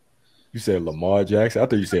 You said Lamar Jackson? I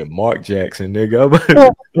thought you said Mark Jackson, nigga.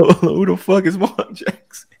 Who the fuck is Mark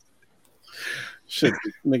Jackson? Shit,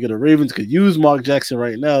 nigga, the Ravens could use Mark Jackson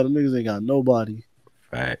right now. The niggas ain't got nobody.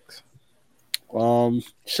 Facts.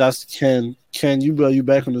 Shouts to Ken. Ken, you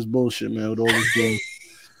back on this bullshit, man, with all this game.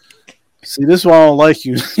 See, this is why I don't like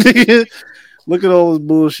you. Look at all this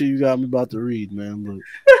bullshit you got me about to read, man. Look.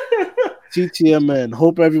 TTMN.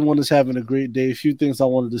 Hope everyone is having a great day. A few things I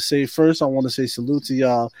wanted to say. First, I want to say salute to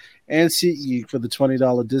y'all and SeatGeek for the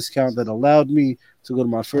 $20 discount that allowed me to go to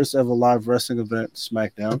my first ever live wrestling event,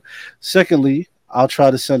 SmackDown. Secondly, I'll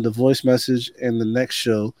try to send a voice message in the next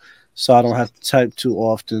show so I don't have to type too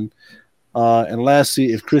often. And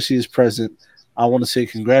lastly, if Chrissy is present, I want to say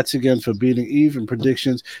congrats again for beating Eve in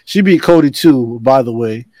predictions. She beat Cody too, by the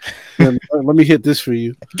way. And let me hit this for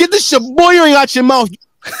you. Get this shit boiling out your mouth.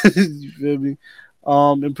 You feel me?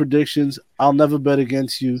 In predictions, I'll never bet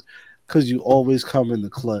against you because you always come in the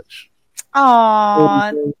clutch.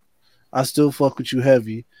 Aww. I still fuck with you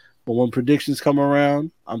heavy, but when predictions come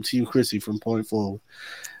around, I'm Team Chrissy from point forward.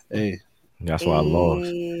 Hey, that's why I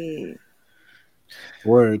lost.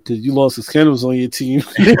 Word, because you lost the scandals on your team.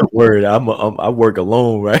 Word, I work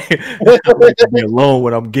alone, right? I like to be alone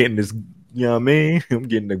when I'm getting this. You know what I mean? I'm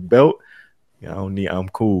getting the belt. Yeah, I'm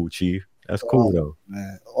cool, Chief. That's cool though.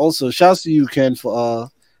 Man. Also, shouts to you, Ken, for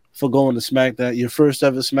going to SmackDown. Your first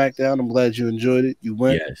ever SmackDown. I'm glad you enjoyed it. You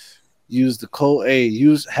went. Yes. Use the code. Hey,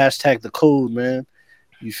 use hashtag the code, man.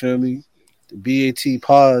 You feel me? The BAT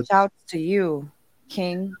pod. Shouts to you,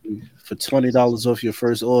 King. For $20 off your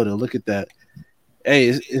first order. Look at that. Hey,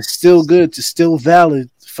 it's still good. It's still valid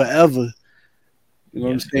forever. You know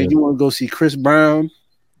what I'm saying? You want to go see Chris Brown,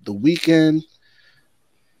 The Weeknd,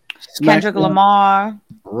 Kendrick Lamar,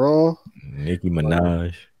 Raw, Nicki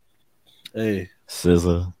Minaj, hey,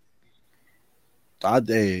 SZA. I'm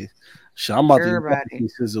about to see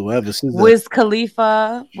SZA whatever. Wiz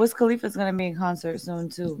Khalifa. Wiz Khalifa's gonna be in concert soon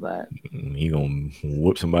too, but he gonna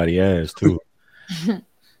whoop somebody's ass too.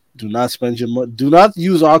 Do not spend your money. Do not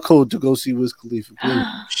use our code to go see Wiz Khalifa, please.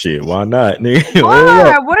 Shit, why not, nigga?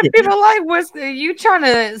 Why? What if people like Wiz? You trying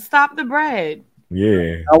to stop the bread?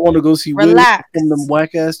 Yeah, I want to go see Relax. Wiz from them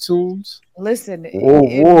whack ass tunes. Listen,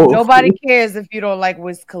 whoa. Nobody cares if you don't like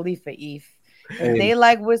Wiz Khalifa, Eve. If they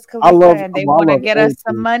like Wiz Khalifa and they want to get us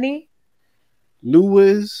some money. New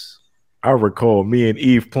Wiz. I recall me and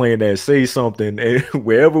Eve playing that Say Something, and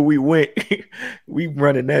wherever we went, we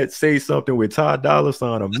running that Say Something with Ty Dolla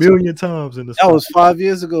 $ign a million times in the That was 5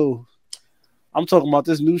 years ago. I'm talking about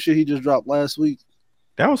this new shit he just dropped last week.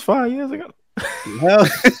 That was 5 years ago.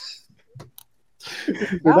 That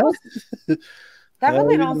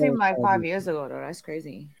really don't seem like 5 years ago though. That's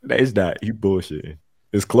crazy. It's not. You bullshitting.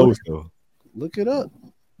 It's close though. Look it up.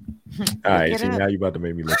 All right, see now you about to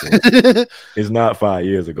make me look it up. It's not 5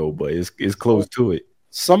 years ago, but it's close to it.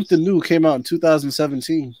 Something new came out in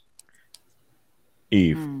 2017.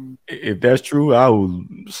 Eve, if that's true, I will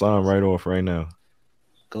sign right off right now.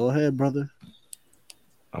 Go ahead, brother.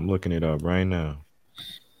 I'm looking it up right now.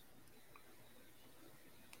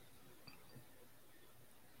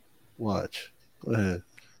 Watch. Go ahead.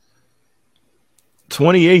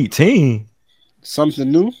 2018.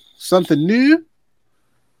 Something new? Something new?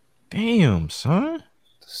 Damn, son.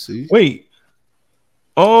 See? Wait.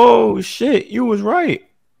 Oh, shit. You was right.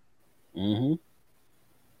 Mm-hmm.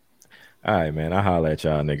 All right, man. I'll holler at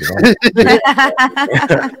y'all niggas.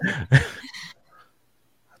 I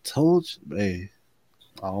told you, hey.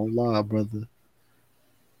 I don't lie, brother.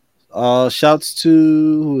 Shouts to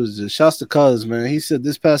who is this? Shouts to Cuz, man. He said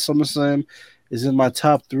this past SummerSlam is in my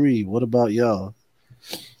top 3. What about y'all?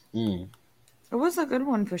 It was a good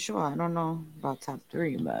one for sure. I don't know about top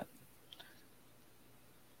 3, but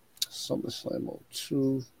SummerSlam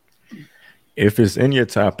 02. If it's in your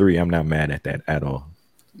top 3, I'm not mad at that at all.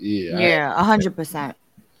 Yeah, 100%.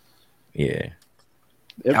 Yeah.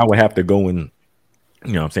 I would have to go and,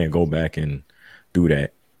 you know what I'm saying, go back and do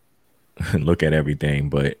that and look at everything.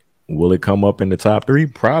 But will it come up in the top 3?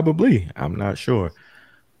 Probably. I'm not sure.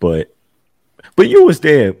 But you was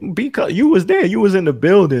there because you was there. You was in the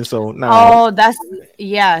building. So now. Oh,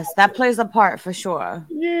 yes, that plays a part for sure.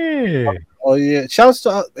 Yeah. Oh yeah. Shouts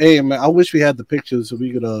to hey man. I wish we had the pictures so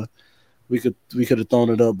we could have thrown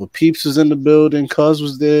it up. But Peeps was in the building. Cuz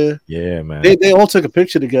was there. Yeah, man. They all took a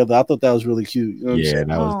picture together. I thought that was really cute. You know what I'm saying?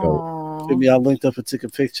 That was dope. Maybe I linked up and took a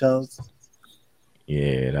picture.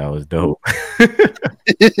 Yeah, that was dope.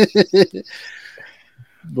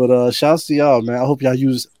 But shouts to y'all, man. I hope y'all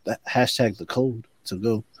use that hashtag the code to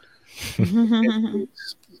go.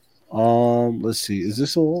 Let's see. Is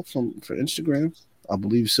this all for Instagram? I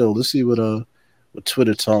believe so. Let's see what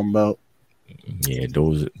Twitter talking about. Yeah,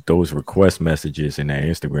 those request messages in that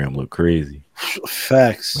Instagram look crazy.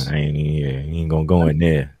 Facts. I ain't gonna go in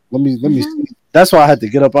there. Let me see. That's why I had to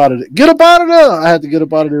get up out of there. Get up out of there. I had to get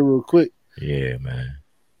up out of there real quick. Yeah, man.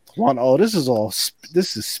 This is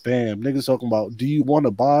spam. Niggas talking about, do you want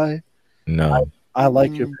to buy? No. I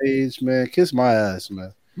like your page, man. Kiss my ass,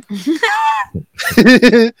 man.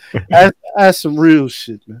 Ask some real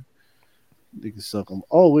shit, man. Niggas suck them.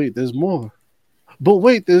 Oh, wait, there's more. But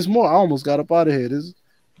wait, there's more. I almost got up out of here. I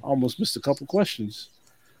almost missed a couple questions.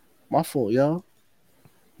 My fault, y'all.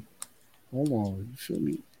 Hold on. You feel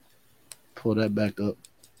me? Pull that back up.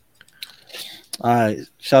 All right,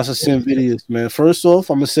 shouts to Sinvidious, man. First off,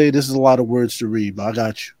 I'm gonna say this is a lot of words to read, but I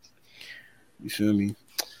got you. You feel me?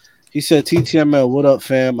 He said, "TTML, what up,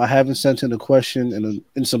 fam? I haven't sent in a question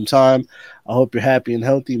in some time. I hope you're happy and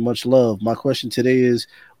healthy. Much love. My question today is,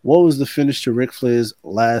 what was the finish to Ric Flair's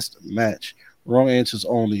last match? Wrong answers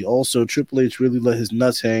only. Also, Triple H really let his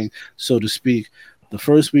nuts hang, so to speak. The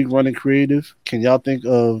first week running creative. Can y'all think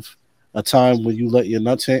of a time when you let your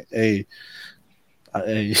nuts hang? Hey,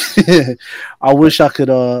 I wish I could.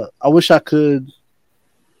 I wish I could.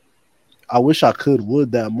 I wish I could.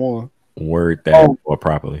 Would that more? Word that more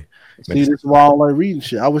properly. See, this is why I don't like reading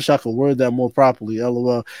shit. I wish I could word that more properly.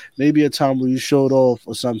 LOL. Maybe a time where you showed off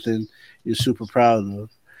or something you're super proud of.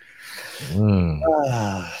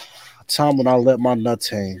 A time when I let my nuts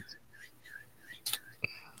hang.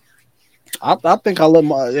 I think I let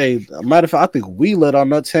my matter of fact, I think we let our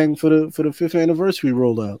nuts hang for the 5th anniversary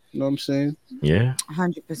rollout. You know what I'm saying? Yeah.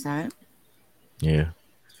 100%. Yeah.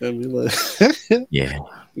 Feel me? Yeah.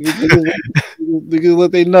 Niggas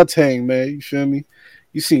let their nuts hang, man. You feel me?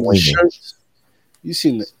 You seen the shirts. You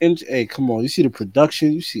seen the inch. Hey, come on. You see the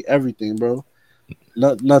production. You see everything, bro.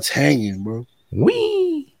 Nuts hanging, bro.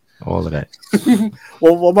 Wee. All of that.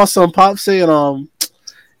 Well, what my son Pop saying,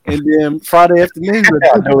 and then Friday afternoon,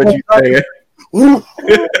 I know what you saying.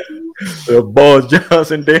 The Balls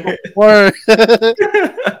Johnson dance. Word.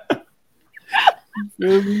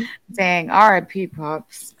 Dang, R.I.P.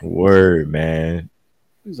 Pops. Word, man.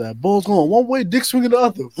 He's like, Balls going one way, dick swinging the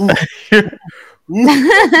other.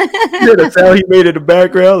 Yeah, that's how he made it in the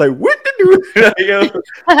background. Like, what to do?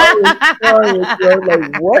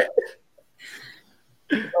 Like, what?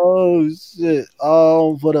 Oh shit.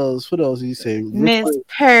 What else? What else did he say? Miss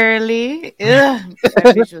Pearly. Ugh,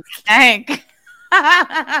 that bitch was stank.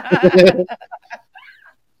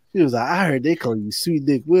 He was like, I heard they call you Sweet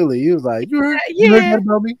Dick Willie. He was like, you heard that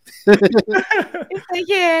about me? He said,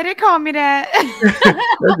 yeah, they call me that.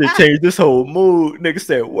 That just changed this whole mood. Nigga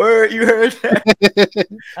said, word, you heard that?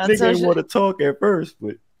 Nigga didn't want to talk at first,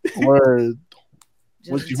 but word.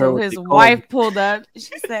 Just until his wife pulled up.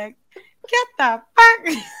 She said, get the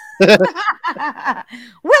fuck.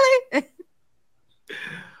 Willie.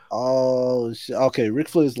 Oh shit. Okay, Ric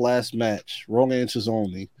Flair's last match. Wrong answers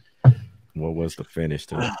only. What was the finish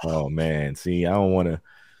to it? Oh man, see, I don't want to.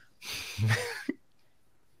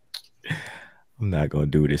 I'm not gonna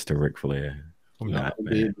do this to Ric Flair. I'm not gonna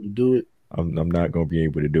be able to do it. I'm not gonna be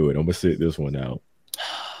able to do it. I'm gonna sit this one out.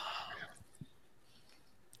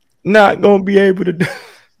 Not gonna be able to do.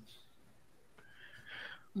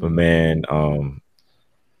 But man,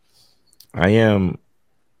 I am.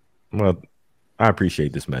 Well, I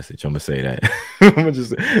appreciate this message. I'm gonna say that.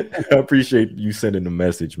 I appreciate you sending the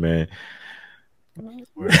message, man.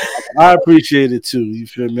 I appreciate it too. You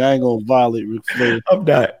feel me? I ain't gonna violate Ric Flair. I'm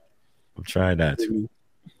not. I'm trying not to.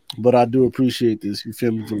 But I do appreciate this. You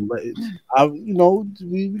feel me?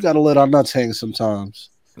 We gotta let our nuts hang sometimes.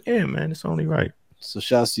 Yeah, man, it's only right. So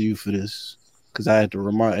shouts to you for this. Cause I had to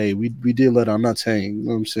remind, hey, we did let our nuts hang. You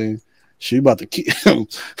know what I'm saying? She about to keep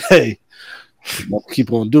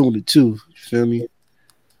keep on doing it too. You feel me?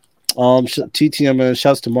 TTMN,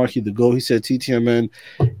 shouts to Marky the Go. He said, TTMN,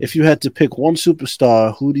 if you had to pick one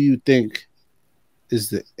superstar, who do you think is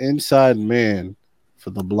the inside man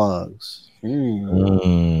for the blogs?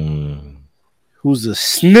 Who's a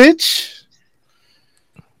snitch?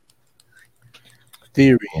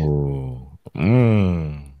 Theory. You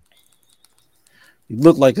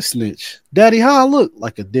look like a snitch. Daddy, how I look?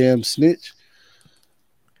 Like a damn snitch.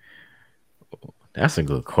 That's a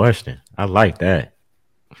good question. I like that.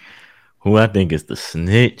 Who I think is the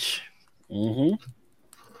snitch? Who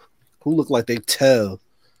look like they tell?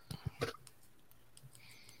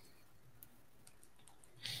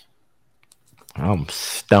 I'm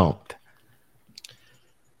stumped.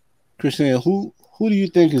 Christian, who do you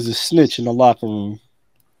think is a snitch in the locker room?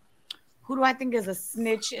 Who do I think is a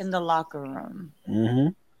snitch in the locker room?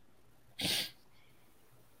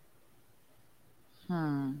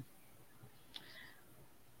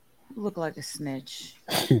 Look like a snitch.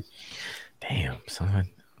 Damn, son.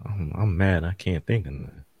 I'm mad. I can't think of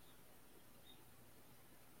that.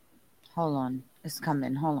 Hold on. It's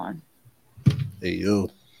coming. Hold on. Hey, yo.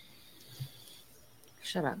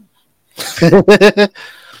 Shut up.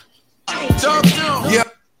 Yeah.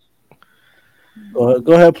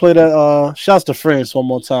 Go ahead, play that. Shouts to France one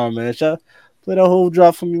more time, man. Play that whole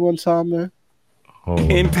drop for me one time, man.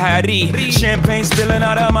 In Paris, champagne spilling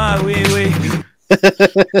out of my way.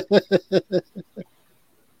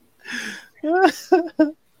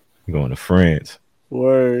 Going to France.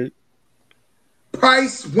 Word.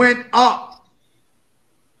 Price went up.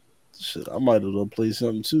 Shit, I might as well play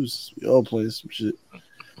something too. We all playing some shit.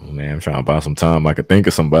 Oh, man, I'm trying to buy some time. I could think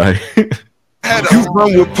of somebody. You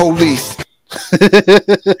run with police.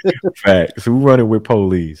 Facts. Who running with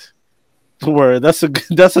police? Word. That's a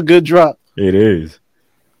good drop. It is.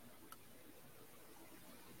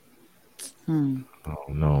 Oh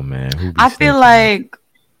no, man. I feel like.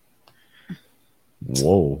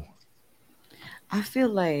 Whoa. I feel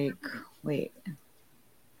like. Wait.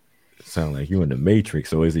 Sound like you in the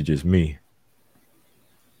Matrix, or is it just me?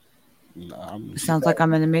 Nah, sounds like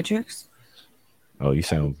I'm in the Matrix. Oh, you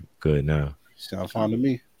sound good now. Sound fine to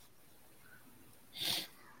me.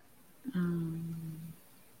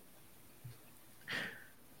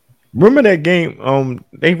 Remember that game?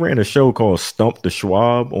 They ran a show called Stump the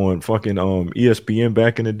Schwab on fucking ESPN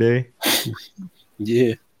back in the day.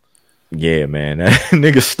 Yeah. Yeah, man. That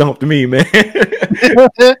nigga stumped me, man.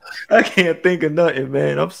 I can't think of nothing,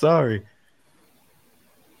 man. I'm sorry.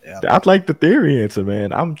 Yeah. I'd like the Theory answer,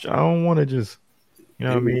 man. I don't want to just, you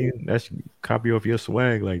know what I mean? That's copy off your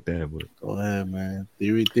swag like that. But go ahead, man.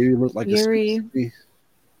 Theory looked like Theory.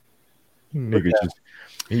 Nigga just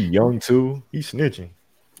he young too. He snitching.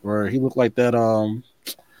 Or he looked like that.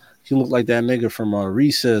 He looked like that nigga from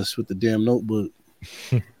Recess with the damn notebook.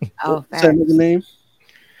 Oh, what's that nigga name?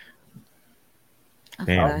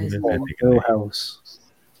 Damn, House.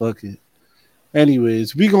 Fuck it.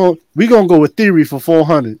 Anyways, we gonna go with Theory for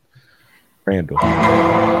 400. Randall. You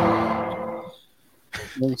know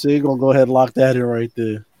what I'm saying? Gonna go ahead and lock that in right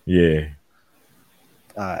there. Yeah.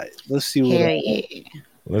 All right. Let's see what.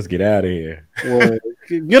 Let's get out of here. Well,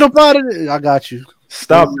 get up out of there. I got you.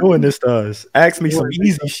 Stop doing this to us. Ask me some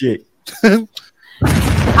easy shit.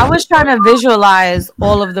 I was trying to visualize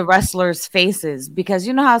all of the wrestlers' faces because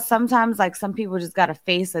you know how sometimes like some people just got a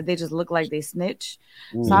face that they just look like they snitch.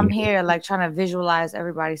 Mm. So I'm here like trying to visualize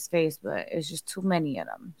everybody's face, but it's just too many of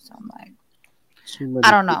them. So I'm like,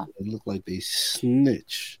 I don't know. They look like they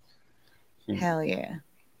snitch. Hell yeah.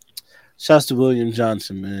 Shouts to William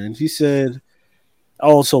Johnson, man. He said,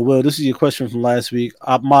 also, Will, this is your question from last week.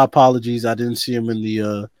 My apologies. I didn't see him in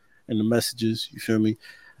the messages. You feel me?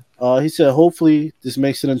 He said, hopefully this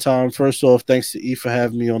makes it in time. First off, thanks to E for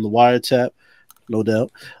having me on the wiretap. No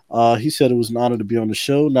doubt. He said it was an honor to be on the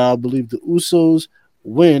show. Now I believe the Usos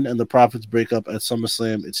win and the Profits break up at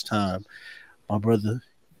SummerSlam. It's time. My brother,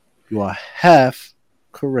 you are half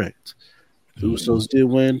correct. The Usos did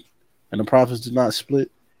win and the Profits did not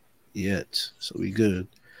split yet. So we good.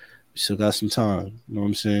 We still got some time. You know what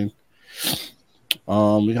I'm saying?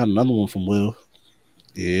 We got another one from Will.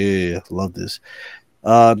 Yeah, love this.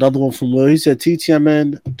 Another one from Will. He said,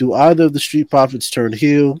 TTMN, do either of the Street Profits turn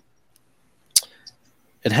heel?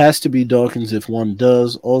 It has to be Dawkins if one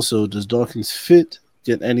does. Also, does Dawkins fit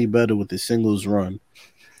get any better with the singles run?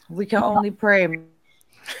 We can only pray. We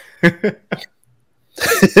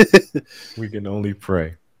can only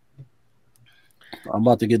pray. I'm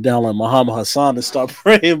about to get down like Muhammad Hassan and start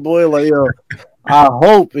praying, boy. Like, yo, I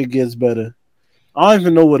hope it gets better. I don't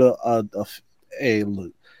even know what hey,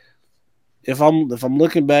 look. If I'm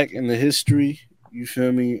looking back in the history, you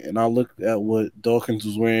feel me, and I look at what Dawkins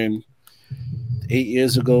was wearing 8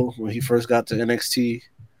 years ago when he first got to NXT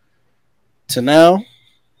to now,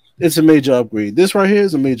 it's a major upgrade. This right here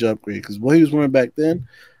is a major upgrade because what he was wearing back then,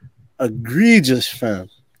 egregious, fam.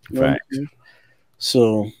 You know what I mean?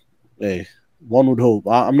 So, hey, one would hope.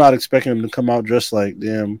 I'm not expecting him to come out dressed like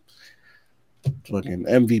damn fucking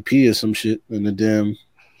MVP or some shit in the damn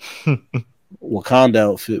Wakanda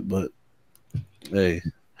outfit, but hey,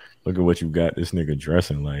 look at what you got this nigga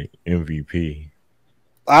dressing like MVP.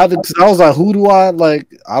 I was like, who do I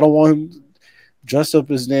like? I don't want him dressed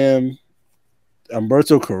up as damn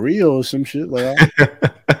Humberto Carrillo or some shit. Like,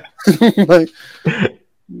 like, you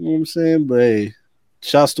know what I'm saying? But hey,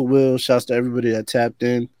 shouts to Will, shouts to everybody that tapped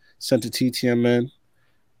in, sent to TTMN.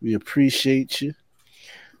 We appreciate you.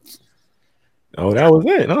 Oh, that was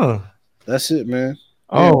it, huh? That's it, man.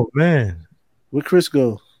 Oh, man. Where'd Chris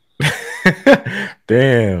go?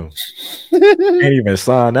 Damn. Can't even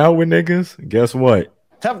sign out with niggas. Guess what?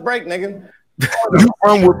 Tough break, nigga. You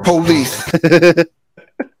run with police.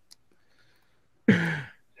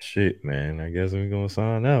 Shit, man. I guess we're gonna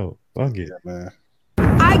sign out. Fuck it, man.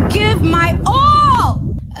 I give my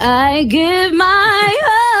all. I give my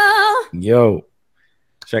all. Yo,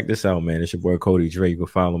 check this out, man. It's your boy Cody Dre. You can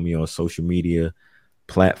follow me on social media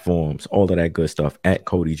platforms, all of that good stuff at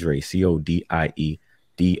Cody Dre, CODIEDRE.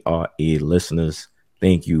 Listeners,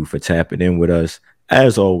 thank you for tapping in with us.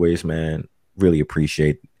 As always, man, really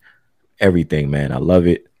appreciate everything, man. I love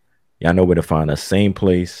it. Y'all know where to find us. Same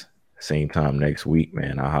place, same time next week,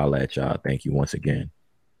 man. I'll holla at y'all. Thank you once again.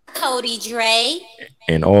 Cody. Cody Dre.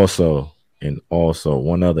 And also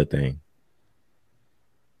one other thing.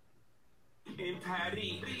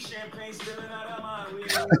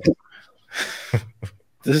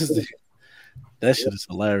 That shit is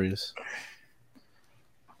hilarious.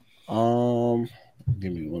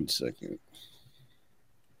 Give me 1 second.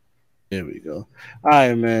 There we go. All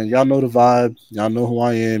right, man. Y'all know the vibe. Y'all know who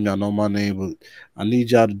I am. Y'all know my name. But I need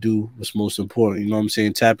y'all to do what's most important. You know what I'm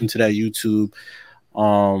saying? Tap into that YouTube.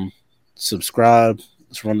 Subscribe.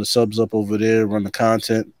 Let's run the subs up over there. Run the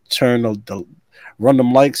content. Run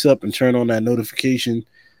them likes up and turn on that notification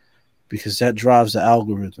because that drives the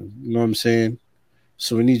algorithm. You know what I'm saying?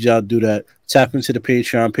 So we need y'all to do that. Tap into the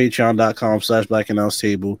Patreon, patreon.com/Black Announce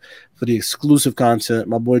Table for the exclusive content.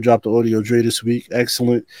 My boy dropped the audio Dre this week.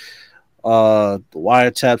 Excellent. The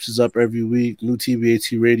Wiretaps is up every week. New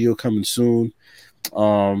TBAT radio coming soon.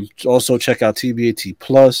 Also check out TBAT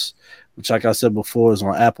Plus, which, like I said before, is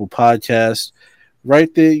on Apple Podcasts.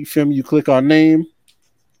 Right there, you feel me? You click our name.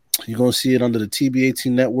 You're going to see it under the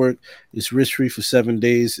TBAT network. It's risk-free for 7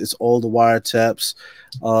 days. It's all the wiretaps.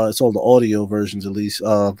 It's all the audio versions, at least,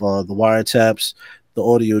 of the wiretaps, the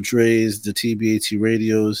audio Dre's, the TBAT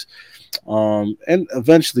radios. And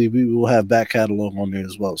eventually, we will have back catalog on there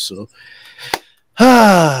as well. So,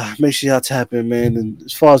 make sure y'all tap in, man. And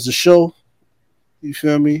as far as the show, you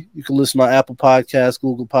feel me? You can listen to my Apple Podcasts,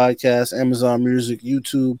 Google Podcasts, Amazon Music,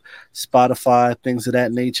 YouTube, Spotify, things of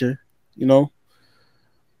that nature, you know?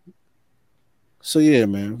 So, yeah,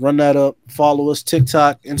 man, run that up. Follow us,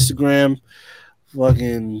 TikTok, Instagram,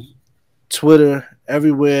 fucking Twitter,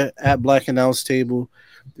 everywhere, at Black Announce Table.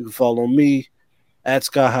 You can follow me, at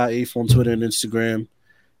Sky High 8 on Twitter and Instagram.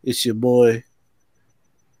 It's your boy,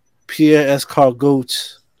 Pierre S.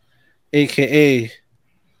 Cargoat, a.k.a.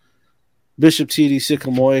 Bishop T.D.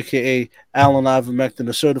 Sycamore, a.k.a. Allen Ivermectin,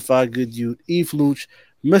 a certified good youth, Eve Luch,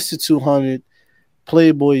 Mr. 200,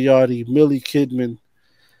 Playboy Yardie, Millie Kidman,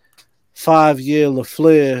 5-year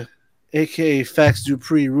LaFlair, a.k.a. Fax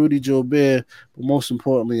Dupree, Rudy Jobert, but most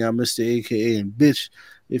importantly, I'm Mr. a.k.a. and bitch,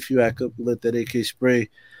 if you act up, you let that AK spray.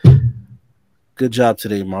 Good job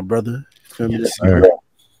today, my brother. Feel me? Yes, sir.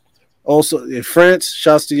 Also, in France,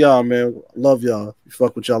 shouts to y'all, man. Love y'all. You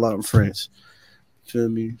fuck with y'all out in France. Feel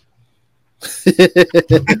me?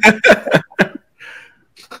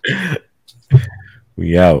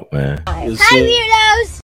 We out, man. Hi, Weirdos!